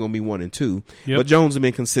know who's going to be 1 and 2. Yep. But Jones has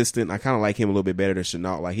been consistent. I kind of like him a little bit better than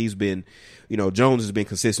Shenault. Like he's been, Jones has been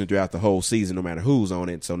consistent throughout the whole season, no matter who's on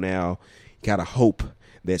it. So now you got to hope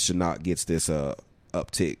that Shenault gets this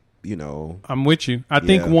uptick. I'm with you. I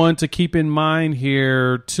think one to keep in mind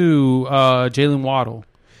here too, Jalen Waddle.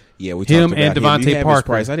 Yeah, we him talked about and Devontae Parker.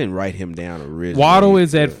 Price. I didn't write him down originally. Waddle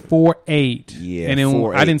is at 4.8. Yeah, and then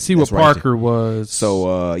 4.8. I didn't see what Parker was.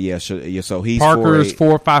 So so he's Parker's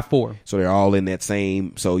 4.54. So they're all in that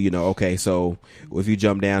same. So okay. So if you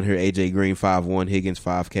jump down here, AJ Green 5'1", Higgins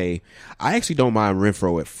 5K. I actually don't mind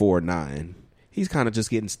Renfro at 4.9. He's kind of just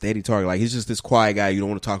getting steady target. Like he's just this quiet guy you don't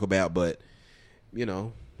want to talk about, but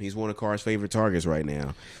he's one of Carr's favorite targets right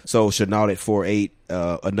now. So Shenault at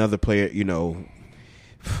 4.8. Another player,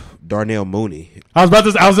 Darnell Mooney. I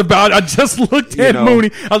just looked at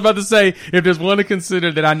Mooney. I was about to say, if there's one to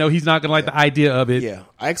consider that I know he's not going to like the idea of it. Yeah,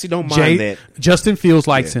 I actually don't mind that. Justin Fields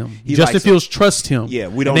likes him. Justin Fields trusts him. Yeah,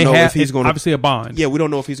 we don't know if he's going to. Obviously a bond. Yeah, we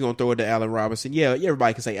don't know if he's going to throw it to Allen Robinson. Yeah,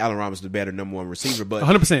 everybody can say Allen Robinson's the better number 1 receiver, but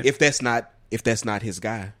 100%. If that's not his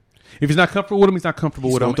guy. If he's not comfortable with him, he's not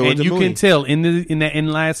comfortable with him. And you can tell in the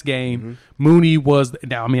last game, Mooney was.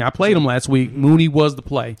 I played him last week. Mooney was the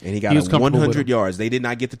play, and he got 100 yards. They did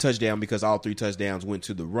not get the touchdown because all 3 touchdowns went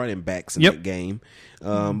to the running backs in that game.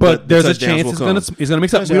 But there's a chance it's going to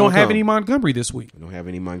mix up. We don't have any Montgomery this week. We don't have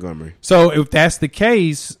any Montgomery. So if that's the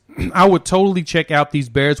case, I would totally check out these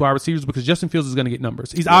Bears wide receivers because Justin Fields is going to get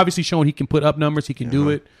numbers. He's obviously shown he can put up numbers. He can do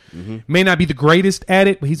it. May not be the greatest at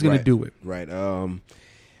it, but he's going to do it. Right.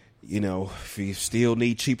 If you still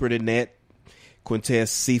need cheaper than that, Quintez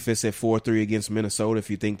Cephas at 4.3 against Minnesota. If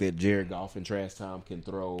you think that Jared Goff and Trash Tom can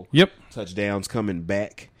throw touchdowns coming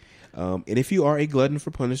back. And if you are a glutton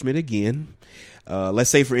for punishment again,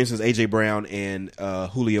 let's say, for instance, A.J. Brown and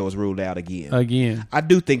Julio is ruled out again. I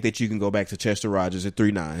do think that you can go back to Chester Rogers at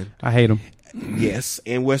 3.9. I hate him. Yes,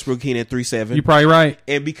 and Westbrook Keenan at 3.7. You're probably right.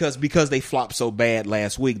 And because they flopped so bad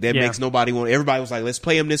last week, that makes nobody want. Everybody was like, let's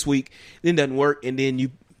play him this week. Then it doesn't work, and then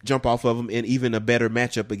you jump off of them in even a better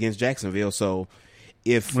matchup against Jacksonville. So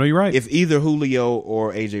if either Julio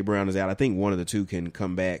or A.J. Brown is out, I think one of the two can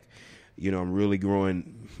come back. I'm really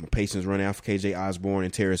growing my patience running out for KJ Osborne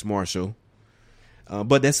and Terrace Marshall.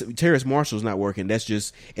 But Terrace Marshall's not working. That's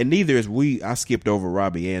just, and neither is I skipped over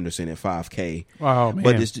Robbie Anderson at 5K. Oh man!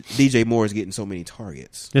 But DJ Moore is getting so many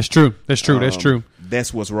targets. That's true. That's true.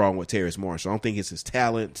 That's what's wrong with Terrace Marshall. I don't think it's his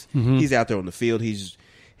talent. He's out there on the field.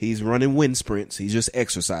 He's running wind sprints. He's just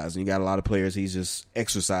exercising. You got a lot of players. He's just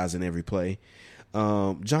exercising every play.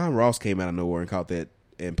 John Ross came out of nowhere and caught that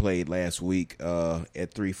and played last week at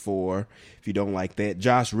 3-4. If you don't like that,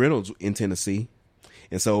 Josh Reynolds in Tennessee.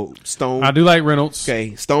 And so Stone. I do like Reynolds.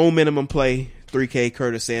 Okay, Stone minimum play, 3K.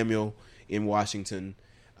 Curtis Samuel in Washington.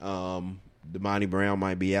 Damani Brown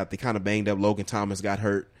might be out. They kind of banged up. Logan Thomas got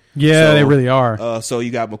hurt. Yeah, so, they really are. So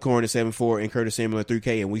you got McCorn at 7-4 and Curtis Samuel at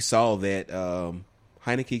 3K. And we saw that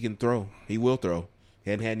Heineke can throw. He will throw. He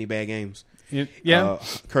hadn't had any bad games. Yeah.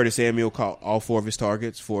 Curtis Samuel caught all 4 of his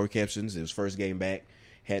targets, 4 receptions. It was first game back.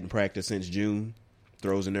 Hadn't practiced since June.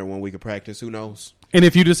 Throws in there 1 week of practice. Who knows? And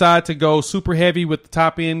if you decide to go super heavy with the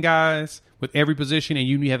top end guys, with every position, and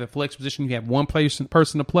you have a flex position, you have one person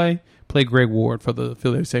to play Greg Ward for the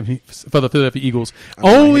Philadelphia Eagles.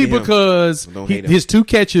 Only because his 2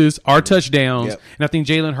 catches are touchdowns, Yep. and I think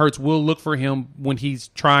Jalen Hurts will look for him when he's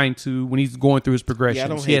going through his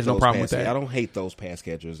progressions. He has no problem with that. I don't hate those pass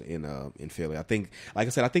catchers in Philly. I think, like I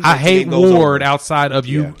said, I hate Ward outside of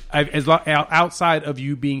you, outside of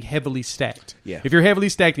you being heavily stacked. Yeah. If you're heavily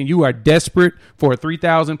stacked and you are desperate for a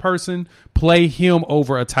 3,000 person, play him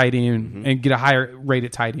over a tight end and get a higher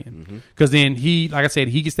rated tight end. Because then like I said,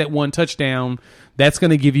 he gets that 1 touchdown. That's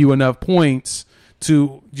going to give you enough points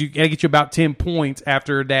you got to get you about 10 points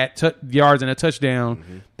after that yards and a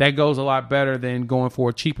touchdown. That goes a lot better than going for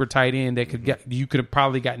a cheaper tight end that you could have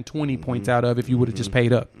probably gotten 20 points out of if you would have just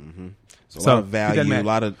paid up. So a lot of value, a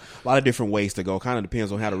lot of different ways to go. Kind of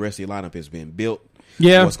depends on how the rest of your lineup has been built.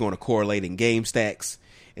 Yeah. What's going to correlate in game stacks.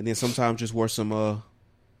 And then sometimes just where some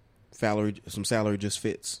salary just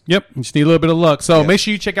fits. Yep. You just need a little bit of luck. So make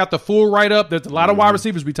sure you check out the full write-up. There's a lot of wide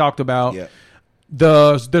receivers we talked about. Yep.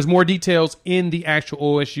 There's more details in the actual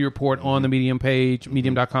OSG report on the Medium page,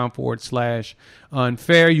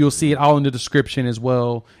 medium.com/unfair. You'll see it all in the description as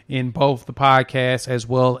well in both the podcast as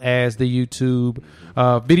well as the YouTube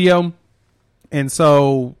video. And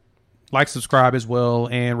so like, subscribe as well,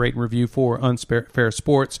 and rate and review for Unfair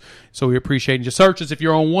Sports. So we appreciate it. Just search us. If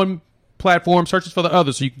you're on one platform, search us for the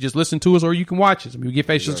other, so you can just listen to us or you can watch us. I mean, we get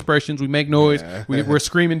facial expressions, we make noise, we're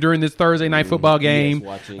screaming during this Thursday night football game. Yes,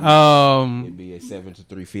 watching NBA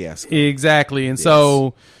 7-3 fiasco. Exactly. And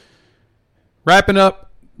so, wrapping up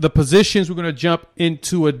the positions, we're going to jump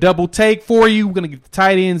into a double take for you. We're going to get the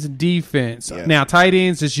tight ends and defense. Yeah. Now, tight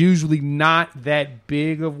ends is usually not that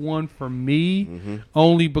big of one for me,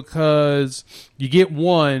 only because you get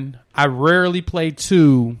one. I rarely play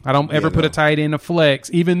 2. I don't ever put a tight end in a flex,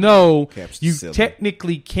 even though you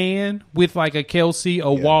technically can with like a Kelsey, a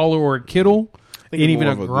Waller, or a Kittle, and even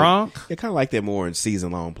a Gronk. They kind of like that more in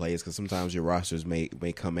season-long plays because sometimes your rosters may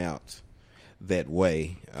come out that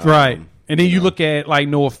way. Right. And then you look at like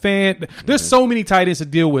Noah Fant. There's so many tight ends to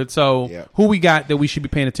deal with. So who we got that we should be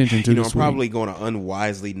paying attention to? I'm probably going to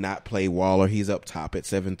unwisely not play Waller. He's up top at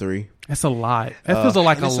 7-3. That's a lot. That feels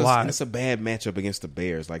like a lot. It's a bad matchup against the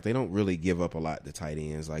Bears. Like, they don't really give up a lot to tight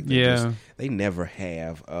ends. Like, they never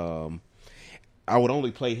have. I would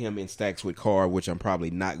only play him in stacks with Carr, which I'm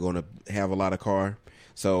probably not going to have a lot of Carr.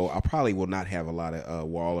 So I probably will not have a lot of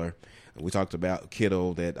Waller. We talked about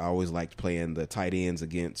Kittle, that I always liked playing the tight ends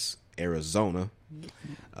against Arizona.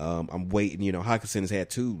 I'm waiting. Hockenson has had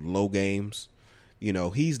 2 low games.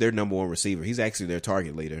 He's their number 1 receiver. He's actually their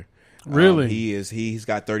target leader. Really? He is. He's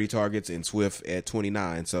got 30 targets and Swift at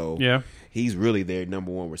 29. So he's really their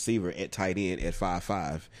number 1 receiver at tight end at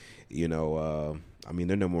 5'5". Their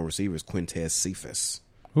number 1 receiver is Quintez Cephas.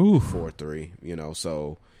 4'3".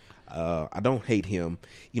 So I don't hate him.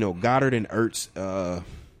 Goddard and Ertz.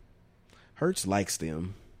 Hurts likes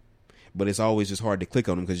them, but it's always just hard to click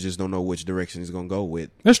on them because you just don't know which direction he's going to go with.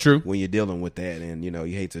 That's true. When you're dealing with that, and you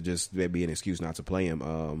hate to just be an excuse not to play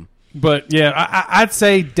him. But I'd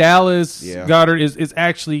say Dallas Goddard is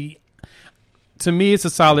actually, to me, it's a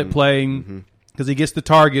solid play because he gets the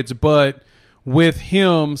targets. But with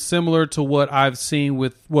him, similar to what I've seen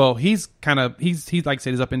with, he's like I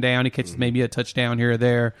said, he's up and down. He catches maybe a touchdown here or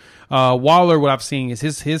there. Waller, what I've seen is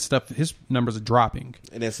his stuff, his numbers are dropping.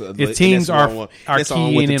 And that's his teams are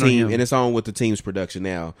keying in on him. And it's on with the team's production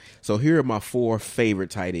now. So here are my 4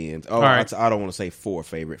 favorite tight ends. Oh, right. I don't want to say 4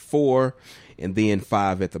 favorite. 4 and then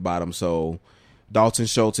 5 at the bottom. So Dalton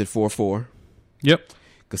Schultz at 4-4. Yep.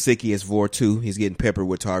 Gesicki is 4-2. He's getting peppered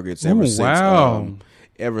with targets ever since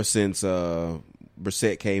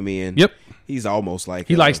Brissett came in. Yep. He's almost like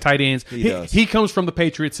he likes tight ends. He does. He comes from the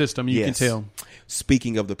Patriot system. You can tell.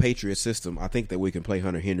 Speaking of the Patriot system, I think that we can play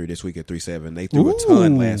Hunter Henry this week at 3-7. They threw a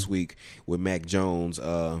ton last week with Mac Jones.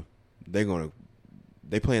 They're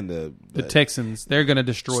playing the Texans. They're going to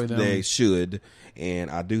destroy them. They should,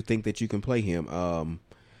 and I do think that you can play him.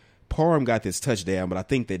 Parham got this touchdown, but I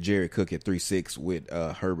think that Jared Cook at 3-6 with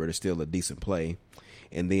Herbert is still a decent play.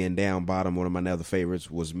 And then down bottom, one of my other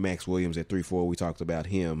favorites was Max Williams at 3-4. We talked about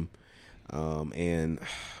him. And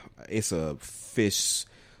it's a fish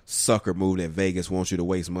sucker move that Vegas wants you to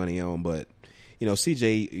waste money on. But,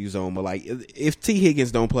 CJ Uzomah, but like if T.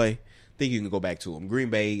 Higgins don't play, I think you can go back to him. Green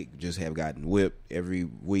Bay just have gotten whipped every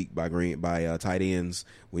week by tight ends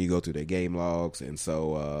when you go through their game logs. And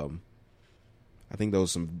so I think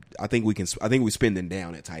we're spending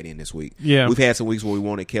down at tight end this week. Yeah. We've had some weeks where we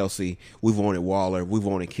wanted Kelsey, we've wanted Waller, we've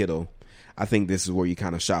wanted Kittle. I think this is where you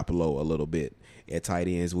kind of shop low a little bit at tight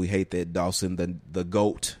ends. We hate that Dawson, the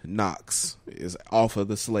GOAT Knox, is off of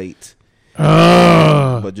the slate.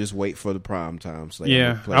 But just wait for the prime time slate.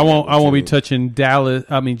 Yeah, I won't be touching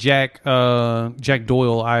Jack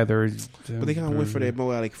Doyle either. But they kind of went for that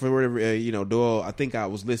more like for whatever Doyle. I think I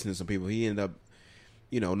was listening to some people. He ended up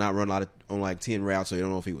not running a lot on like 10 routes, so you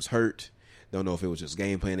don't know if he was hurt. Don't know if it was just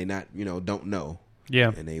game plan. They don't know.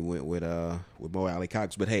 Yeah. And they went with Mo Alley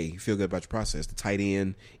Cox. But hey, you feel good about your process. The tight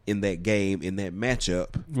end in that game, in that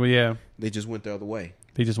matchup. Well, yeah. They just went the other way.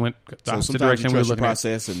 They just went the opposite direction we were looking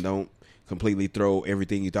process and don't completely throw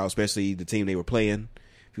everything you thought, especially the team they were playing.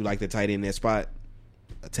 If you like the tight end in that spot,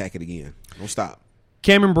 attack it again. Don't stop.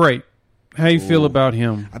 Cameron Brate. How you feel about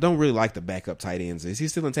him? I don't really like the backup tight ends. Is he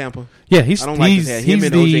still in Tampa? Yeah, I don't like him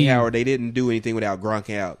and OJ Howard. They didn't do anything without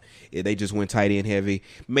Gronk out. They just went tight end heavy.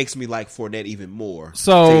 Makes me like Fournette even more.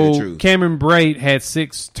 So Cameron Brate had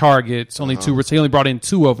 6 targets, only 2. He only brought in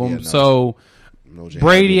 2 of them. So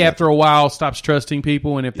Brady, after a while, stops trusting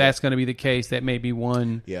people, and if that's going to be the case, that may be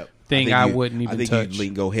one thing I wouldn't even touch. I think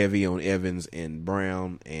you go heavy on Evans and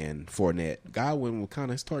Brown and Fournette. Godwin,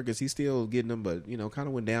 kind of his targets, he's still getting them, but kind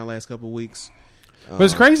of went down last couple of weeks. But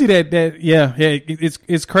it's crazy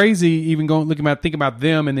it's crazy even thinking about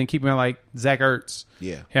them and then keeping out like Zach Ertz.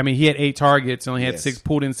 Yeah, I mean he had 8 targets, only had 6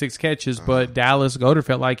 pulled in 6 catches, but Dallas Goedert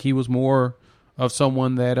felt like he was more of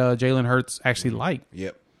someone that Jalen Hurts actually liked.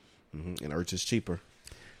 Yep, and Ertz is cheaper.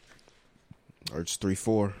 Ertz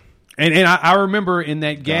 3-4. And I remember in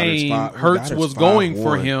that game, Hurts was going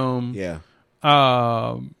for him. Yeah,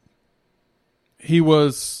 he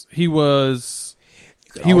was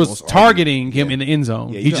targeting him in the end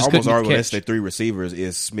zone. Yeah, he just couldn't argue catch. that's the 3 receivers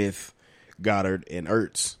is Smith, Goddard, and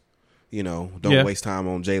Ertz. Don't waste time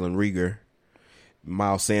on Jalen Reagor.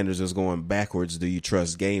 Miles Sanders is going backwards. Do you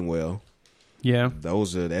trust Gainwell? Yeah,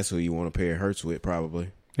 that's who you want to pair Hurts with,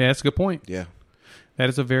 probably. Yeah, that's a good point. Yeah. That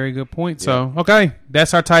is a very good point. So, okay,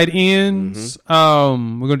 that's our tight ends. We're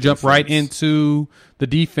going to jump right into the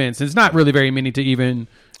defense. It's not really very many to even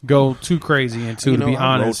go too crazy into, to be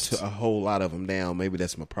honest. I wrote a whole lot of them down. Maybe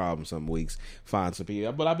that's my problem some weeks. Find some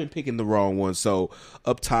people. But I've been picking the wrong ones. So,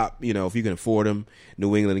 up top, if you can afford them,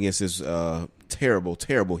 New England against this terrible,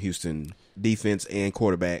 terrible Houston defense and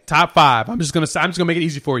quarterback. Top 5. I'm just gonna make it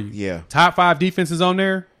easy for you. Yeah. Top 5 defenses on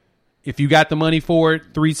there. If you got the money for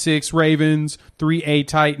it, 3-6 Ravens, 3-8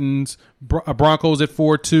 Titans, Broncos at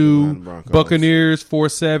 4-2, Buccaneers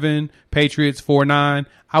 4-7, Patriots 4-9.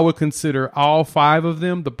 I would consider all 5 of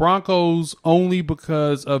them. The Broncos only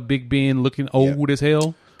because of Big Ben looking old as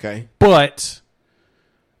hell. Okay, but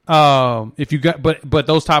if you got, but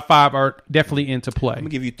those top 5 are definitely into play. I'm gonna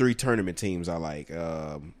give you 3 tournament teams I like.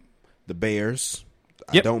 The Bears.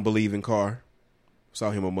 I don't believe in Carr. Saw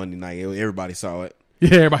him on Monday night. Everybody saw it.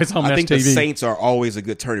 Yeah, everybody saw him. I think TV. the Saints are always a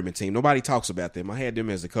good tournament team. Nobody talks about them. I had them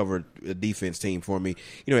as a cover defense team for me.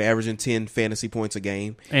 Averaging 10 fantasy points a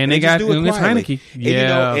game, and they got Heineke.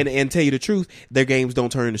 Yeah, and tell you the truth, their games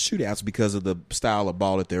don't turn into shootouts because of the style of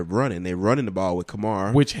ball that they're running. They're running the ball with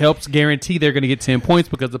Kamara, which helps guarantee they're going to get 10 points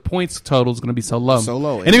because the points total is going to be so low,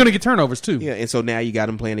 and they're going to get turnovers too. Yeah, and so now you got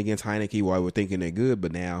them playing against Heineke while we're thinking they're good,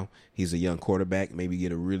 but now he's a young quarterback. Maybe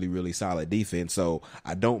get a really, really solid defense. So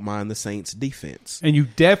I don't mind the Saints' defense. And you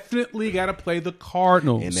definitely got to play the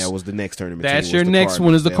Cardinals. And that was the next tournament. That's your next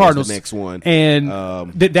one is the Cardinals. The next one. And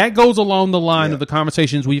that goes along the line of the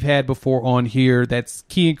conversations we've had before on here. That's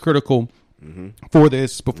key and critical for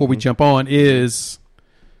this before we jump on is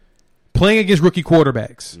playing against rookie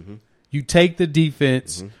quarterbacks. You take the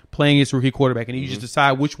defense playing against rookie quarterback, and you just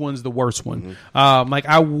decide which one's the worst one. Like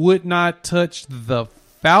I would not touch the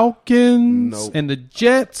Falcons and the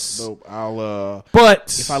Jets. Nope. I'll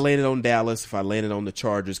but if I landed on Dallas, if I landed on the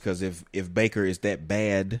Chargers, because if Baker is that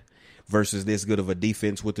bad versus this good of a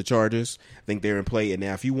defense with the Chargers, I think they're in play. And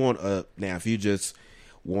now if you just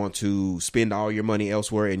want to spend all your money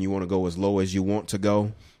elsewhere and you want to go as low as you want to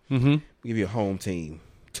go, give you a home team.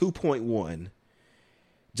 2.1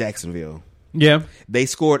 Jacksonville. Yeah. They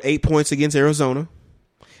scored 8 points against Arizona.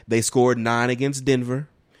 They scored 9 against Denver.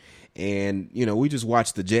 And, we just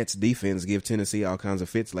watched the Jets defense give Tennessee all kinds of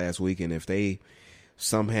fits last week. And if they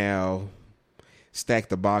somehow stack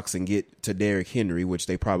the box and get to Derrick Henry, which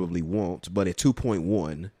they probably won't, but at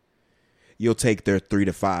 2.1, you'll take their 3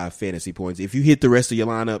 to 5 fantasy points. If you hit the rest of your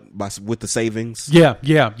lineup with the savings, Yeah.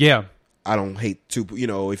 I don't hate to,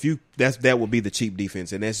 if you that would be the cheap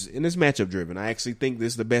defense, and it's matchup driven. I actually think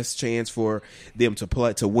this is the best chance for them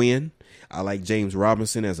to win. I like James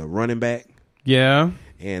Robinson as a running back. Yeah.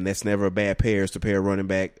 And that's never a bad pair, is to pair running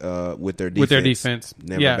back with their defense.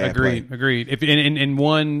 Never yeah, a bad agreed. play. Agreed. If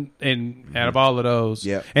out of all of those,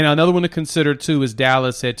 Yep. And another one to consider too is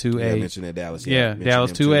Dallas at 2A. I mentioned that Dallas. Yeah, mentioned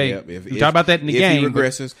Dallas them too. 2A. Yep. We talk about that in the game. If he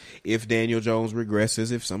regresses, if Daniel Jones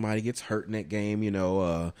regresses, if somebody gets hurt in that game,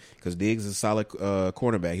 because Diggs is a solid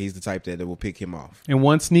cornerback, he's the type that will pick him off. And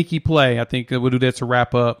one sneaky play, I think we'll do that to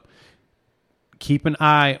wrap up. Keep an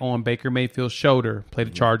eye on Baker Mayfield's shoulder. Play the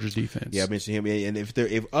Chargers defense. Yeah, I mentioned him. And if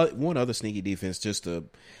one other sneaky defense, just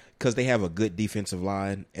because they have a good defensive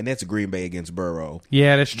line, and that's Green Bay against Burrow.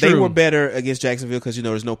 Yeah, that's true. They were better against Jacksonville because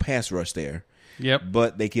there's no pass rush there. Yep.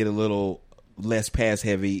 But they get a little less pass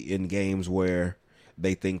heavy in games where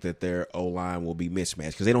they think that their O-line will be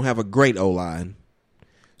mismatched because they don't have a great O-line.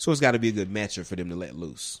 So it's got to be a good matchup for them to let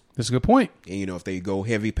loose. That's a good point. And, if they go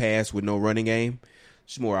heavy pass with no running game,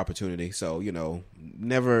 it's more opportunity. So,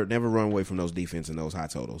 never run away from those defense and those high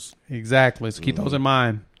totals. Exactly. So keep those in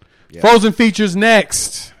mind. Yeah. Frozen features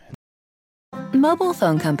next. Mobile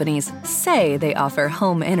phone companies say they offer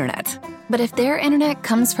home internet. But if their internet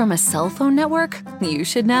comes from a cell phone network, you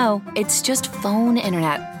should know. It's just phone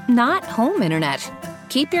internet, not home internet.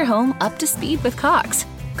 Keep your home up to speed with Cox.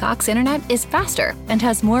 Cox internet is faster and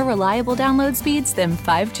has more reliable download speeds than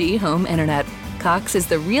 5G home internet. Cox is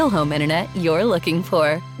the real home internet you're looking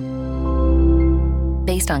for.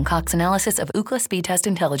 Based on Cox analysis of Ookla speed test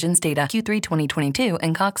intelligence data Q3 2022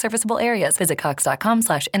 and Cox serviceable areas, visit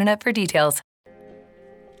cox.com/internet for details.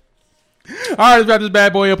 All right, let's wrap this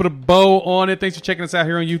bad boy up with a bow on it. Thanks for checking us out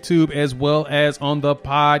here on YouTube as well as on the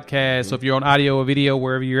podcast. So if you're on audio or video,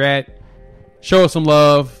 wherever you're at, show us some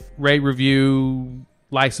love, rate, review,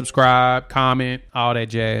 like, subscribe, comment, all that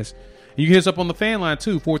jazz. And you can hit us up on the fan line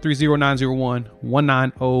too,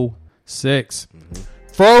 430-901-1906.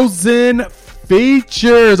 Frozen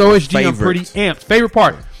features. OSG, I'm pretty amped. Favorite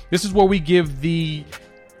part. This is where we give the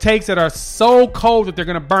takes that are so cold that they're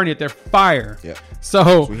going to burn you. They're fire. Yeah.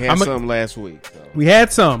 So we had some last week. So. We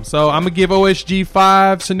had some. So I'm going to give OSG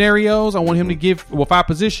 5 scenarios. I want him to give 5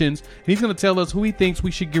 positions. And he's going to tell us who he thinks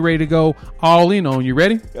we should get ready to go all in on. You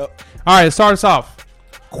ready? Yep. All right, let's start us off.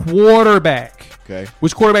 Quarterback. Okay.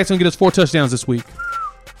 Which quarterback's going to get us 4 touchdowns this week?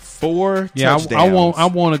 4 touchdowns. I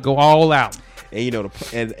want to go all out. And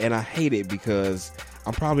and I hate it because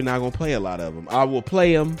I'm probably not going to play a lot of them. I will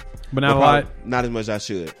play them, but not a lot. Not as much as I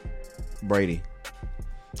should. Brady.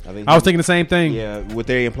 I was thinking the same thing. Yeah, with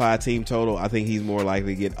their implied team total, I think he's more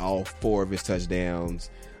likely to get all 4 of his touchdowns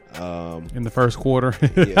in the first quarter.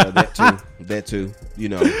 Yeah, that too.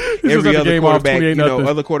 Every other quarterback,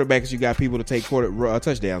 other quarterbacks, you got people to take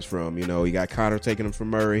touchdowns from. You got Connor taking them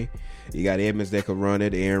from Murray. You got Edmonds that could run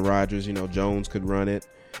it. Aaron Rodgers, Jones could run it.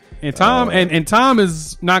 And Tom and Tom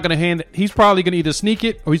is not going to hand it. He's probably going to either sneak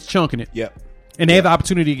it or he's chunking it. Yep. And they have the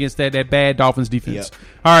opportunity against that bad Dolphins defense. Yep.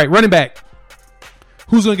 All right, running back.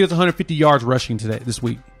 Who's going to get us 150 yards rushing this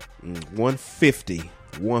week? 150.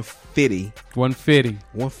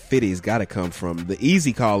 150's got to come from the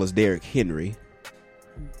easy call is Derrick Henry.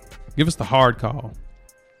 Give us the hard call.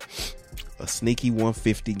 A sneaky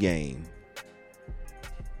 150 game.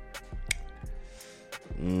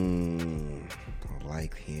 I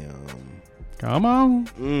like him. Come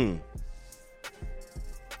on.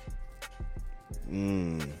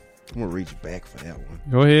 I'm gonna reach back for that one.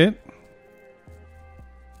 Go ahead.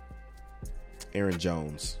 Aaron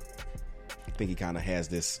Jones. I think he kind of has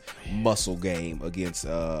this muscle game against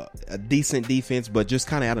a decent defense, but just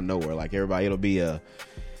kind of out of nowhere. Like everybody, it'll be where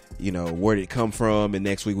did it come from? And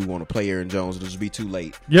next week we want to play Aaron Jones. It'll just be too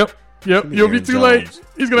late. Yep. You'll be too late.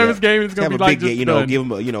 He's gonna have his game. It's gonna be like big, done. give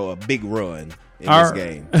him a big run in this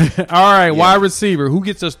game. All right, wide receiver. Who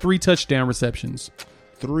gets us 3 touchdown receptions?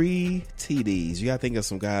 3 TDs. You got to think of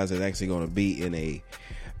some guys that's actually going to be in a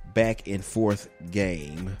back and forth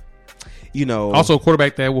game. Also a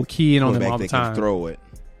quarterback that will key in on them all the time. Can throw it.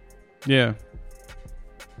 Yeah.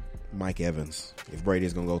 Mike Evans. If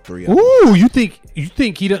Brady's going to go 3. Ooh, you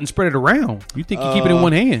think he doesn't spread it around? You think he keep it in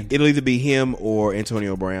one hand? It'll either be him or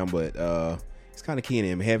Antonio Brown, but it's kind of key in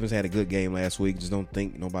him. Evans had a good game last week. Just don't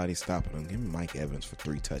think nobody's stopping him. Give me Mike Evans for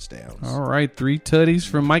 3 touchdowns. All right, 3 tutties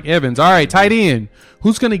from Mike Evans. All right, tight end.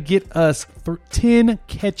 Who's going to get us 10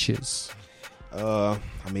 catches? I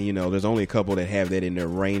mean, you know, there's only a couple that have that in their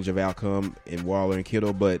range of outcome in Waller and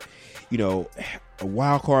Kittle, but, you know, a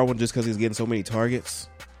wild card one just because he's getting so many targets.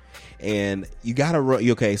 And you got to run.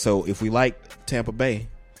 Okay, so if we like Tampa Bay,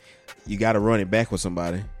 you got to run it back with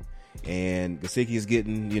somebody. And Gesicki is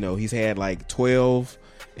getting, you know, he's had like 12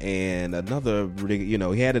 and another, you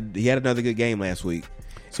know, he had another good game last week.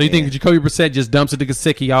 So you think Jacoby Brissett just dumps it to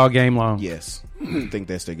Gesicki all game long? Yes. I think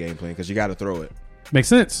that's their game plan because you got to throw it. Makes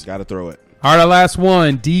sense. Got to throw it. All right, our last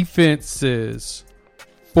one. Defenses.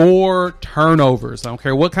 4 turnovers. I don't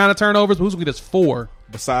care what kind of turnovers, but who's going to get us 4?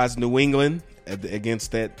 Besides New England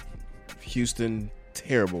against that Houston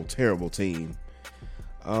terrible, terrible team.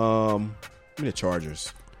 Give me the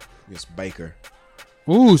Chargers. Against Baker.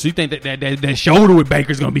 Ooh, so you think that shoulder with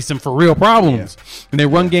Baker's going to be some for real problems. Yeah. And their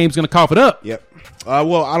run game's going to cough it up. Yep.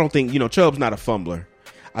 Well, I don't think, you know, Chubb's not a fumbler.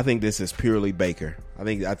 I think this is purely Baker. I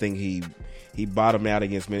think he bottomed out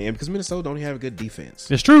against Minnesota because Minnesota don't have a good defense.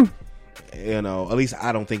 It's true. You know, at least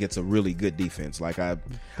I don't think it's a really good defense. Like I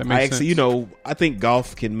actually, sense. You know, I think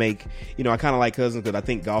Goff can make. You know, I kind of like Cousins because I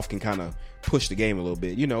think Goff can kind of push the game a little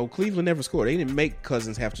bit. You know, Cleveland never scored. They didn't make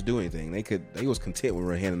Cousins have to do anything. They was content when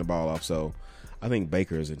we were handing the ball off. So I think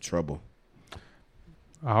Baker is in trouble.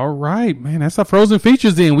 All right, man. That's our Frozen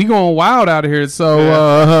Features in. We going wild out of here.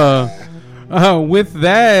 So with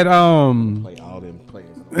that, play all them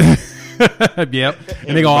players. Yep.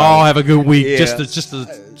 And they're gonna all have a good week just to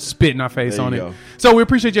spit in our face on it. Go. So we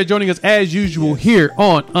appreciate you joining us as usual here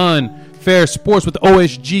on Unfair Sports with the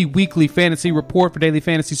OSG Weekly Fantasy Report for Daily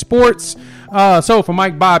Fantasy Sports. So for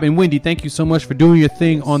Mike, Bob, and Wendy, thank you so much for doing your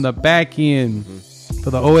thing on the back end. For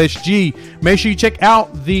the OSG, make sure you check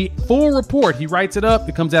out the full report. He writes it up.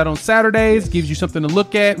 It comes out on Saturdays, gives you something to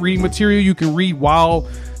look at, reading material you can read while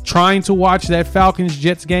trying to watch that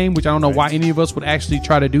Falcons-Jets game, which I don't know why any of us would actually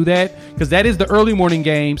try to do that, because that is the early morning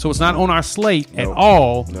game, so it's not on our slate at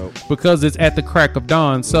all because it's at the crack of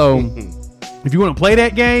dawn. So if you want to play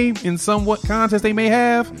that game in somewhat contest they may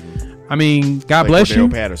have, I mean, God bless you.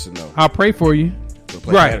 Patterson, though. I'll pray for you.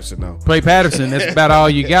 Play Patterson, though. Play Patterson. That's about all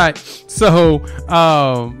you got. So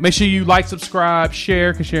make sure you like, subscribe,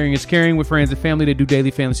 share, because sharing is caring with friends and family that do daily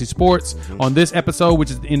fantasy sports on this episode, which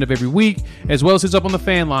is the end of every week, as well as hits up on the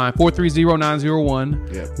fan line,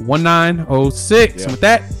 430-901-1906. And with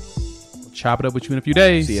that, we'll chop it up with you in a few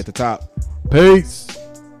days. See you at the top. Peace.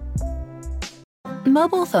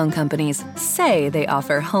 Mobile phone companies say they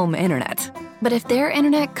offer home internet. But if their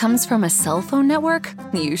internet comes from a cell phone network,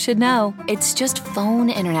 you should know. It's just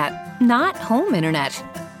phone internet, not home internet.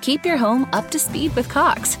 Keep your home up to speed with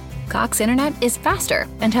Cox. Cox internet is faster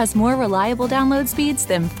and has more reliable download speeds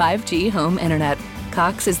than 5G home internet.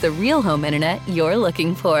 Cox is the real home internet you're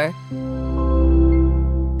looking for.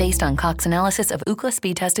 Based on Cox analysis of Ookla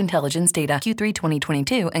speed test intelligence data Q3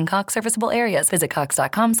 2022 and Cox serviceable areas, visit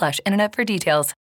cox.com/internet for details.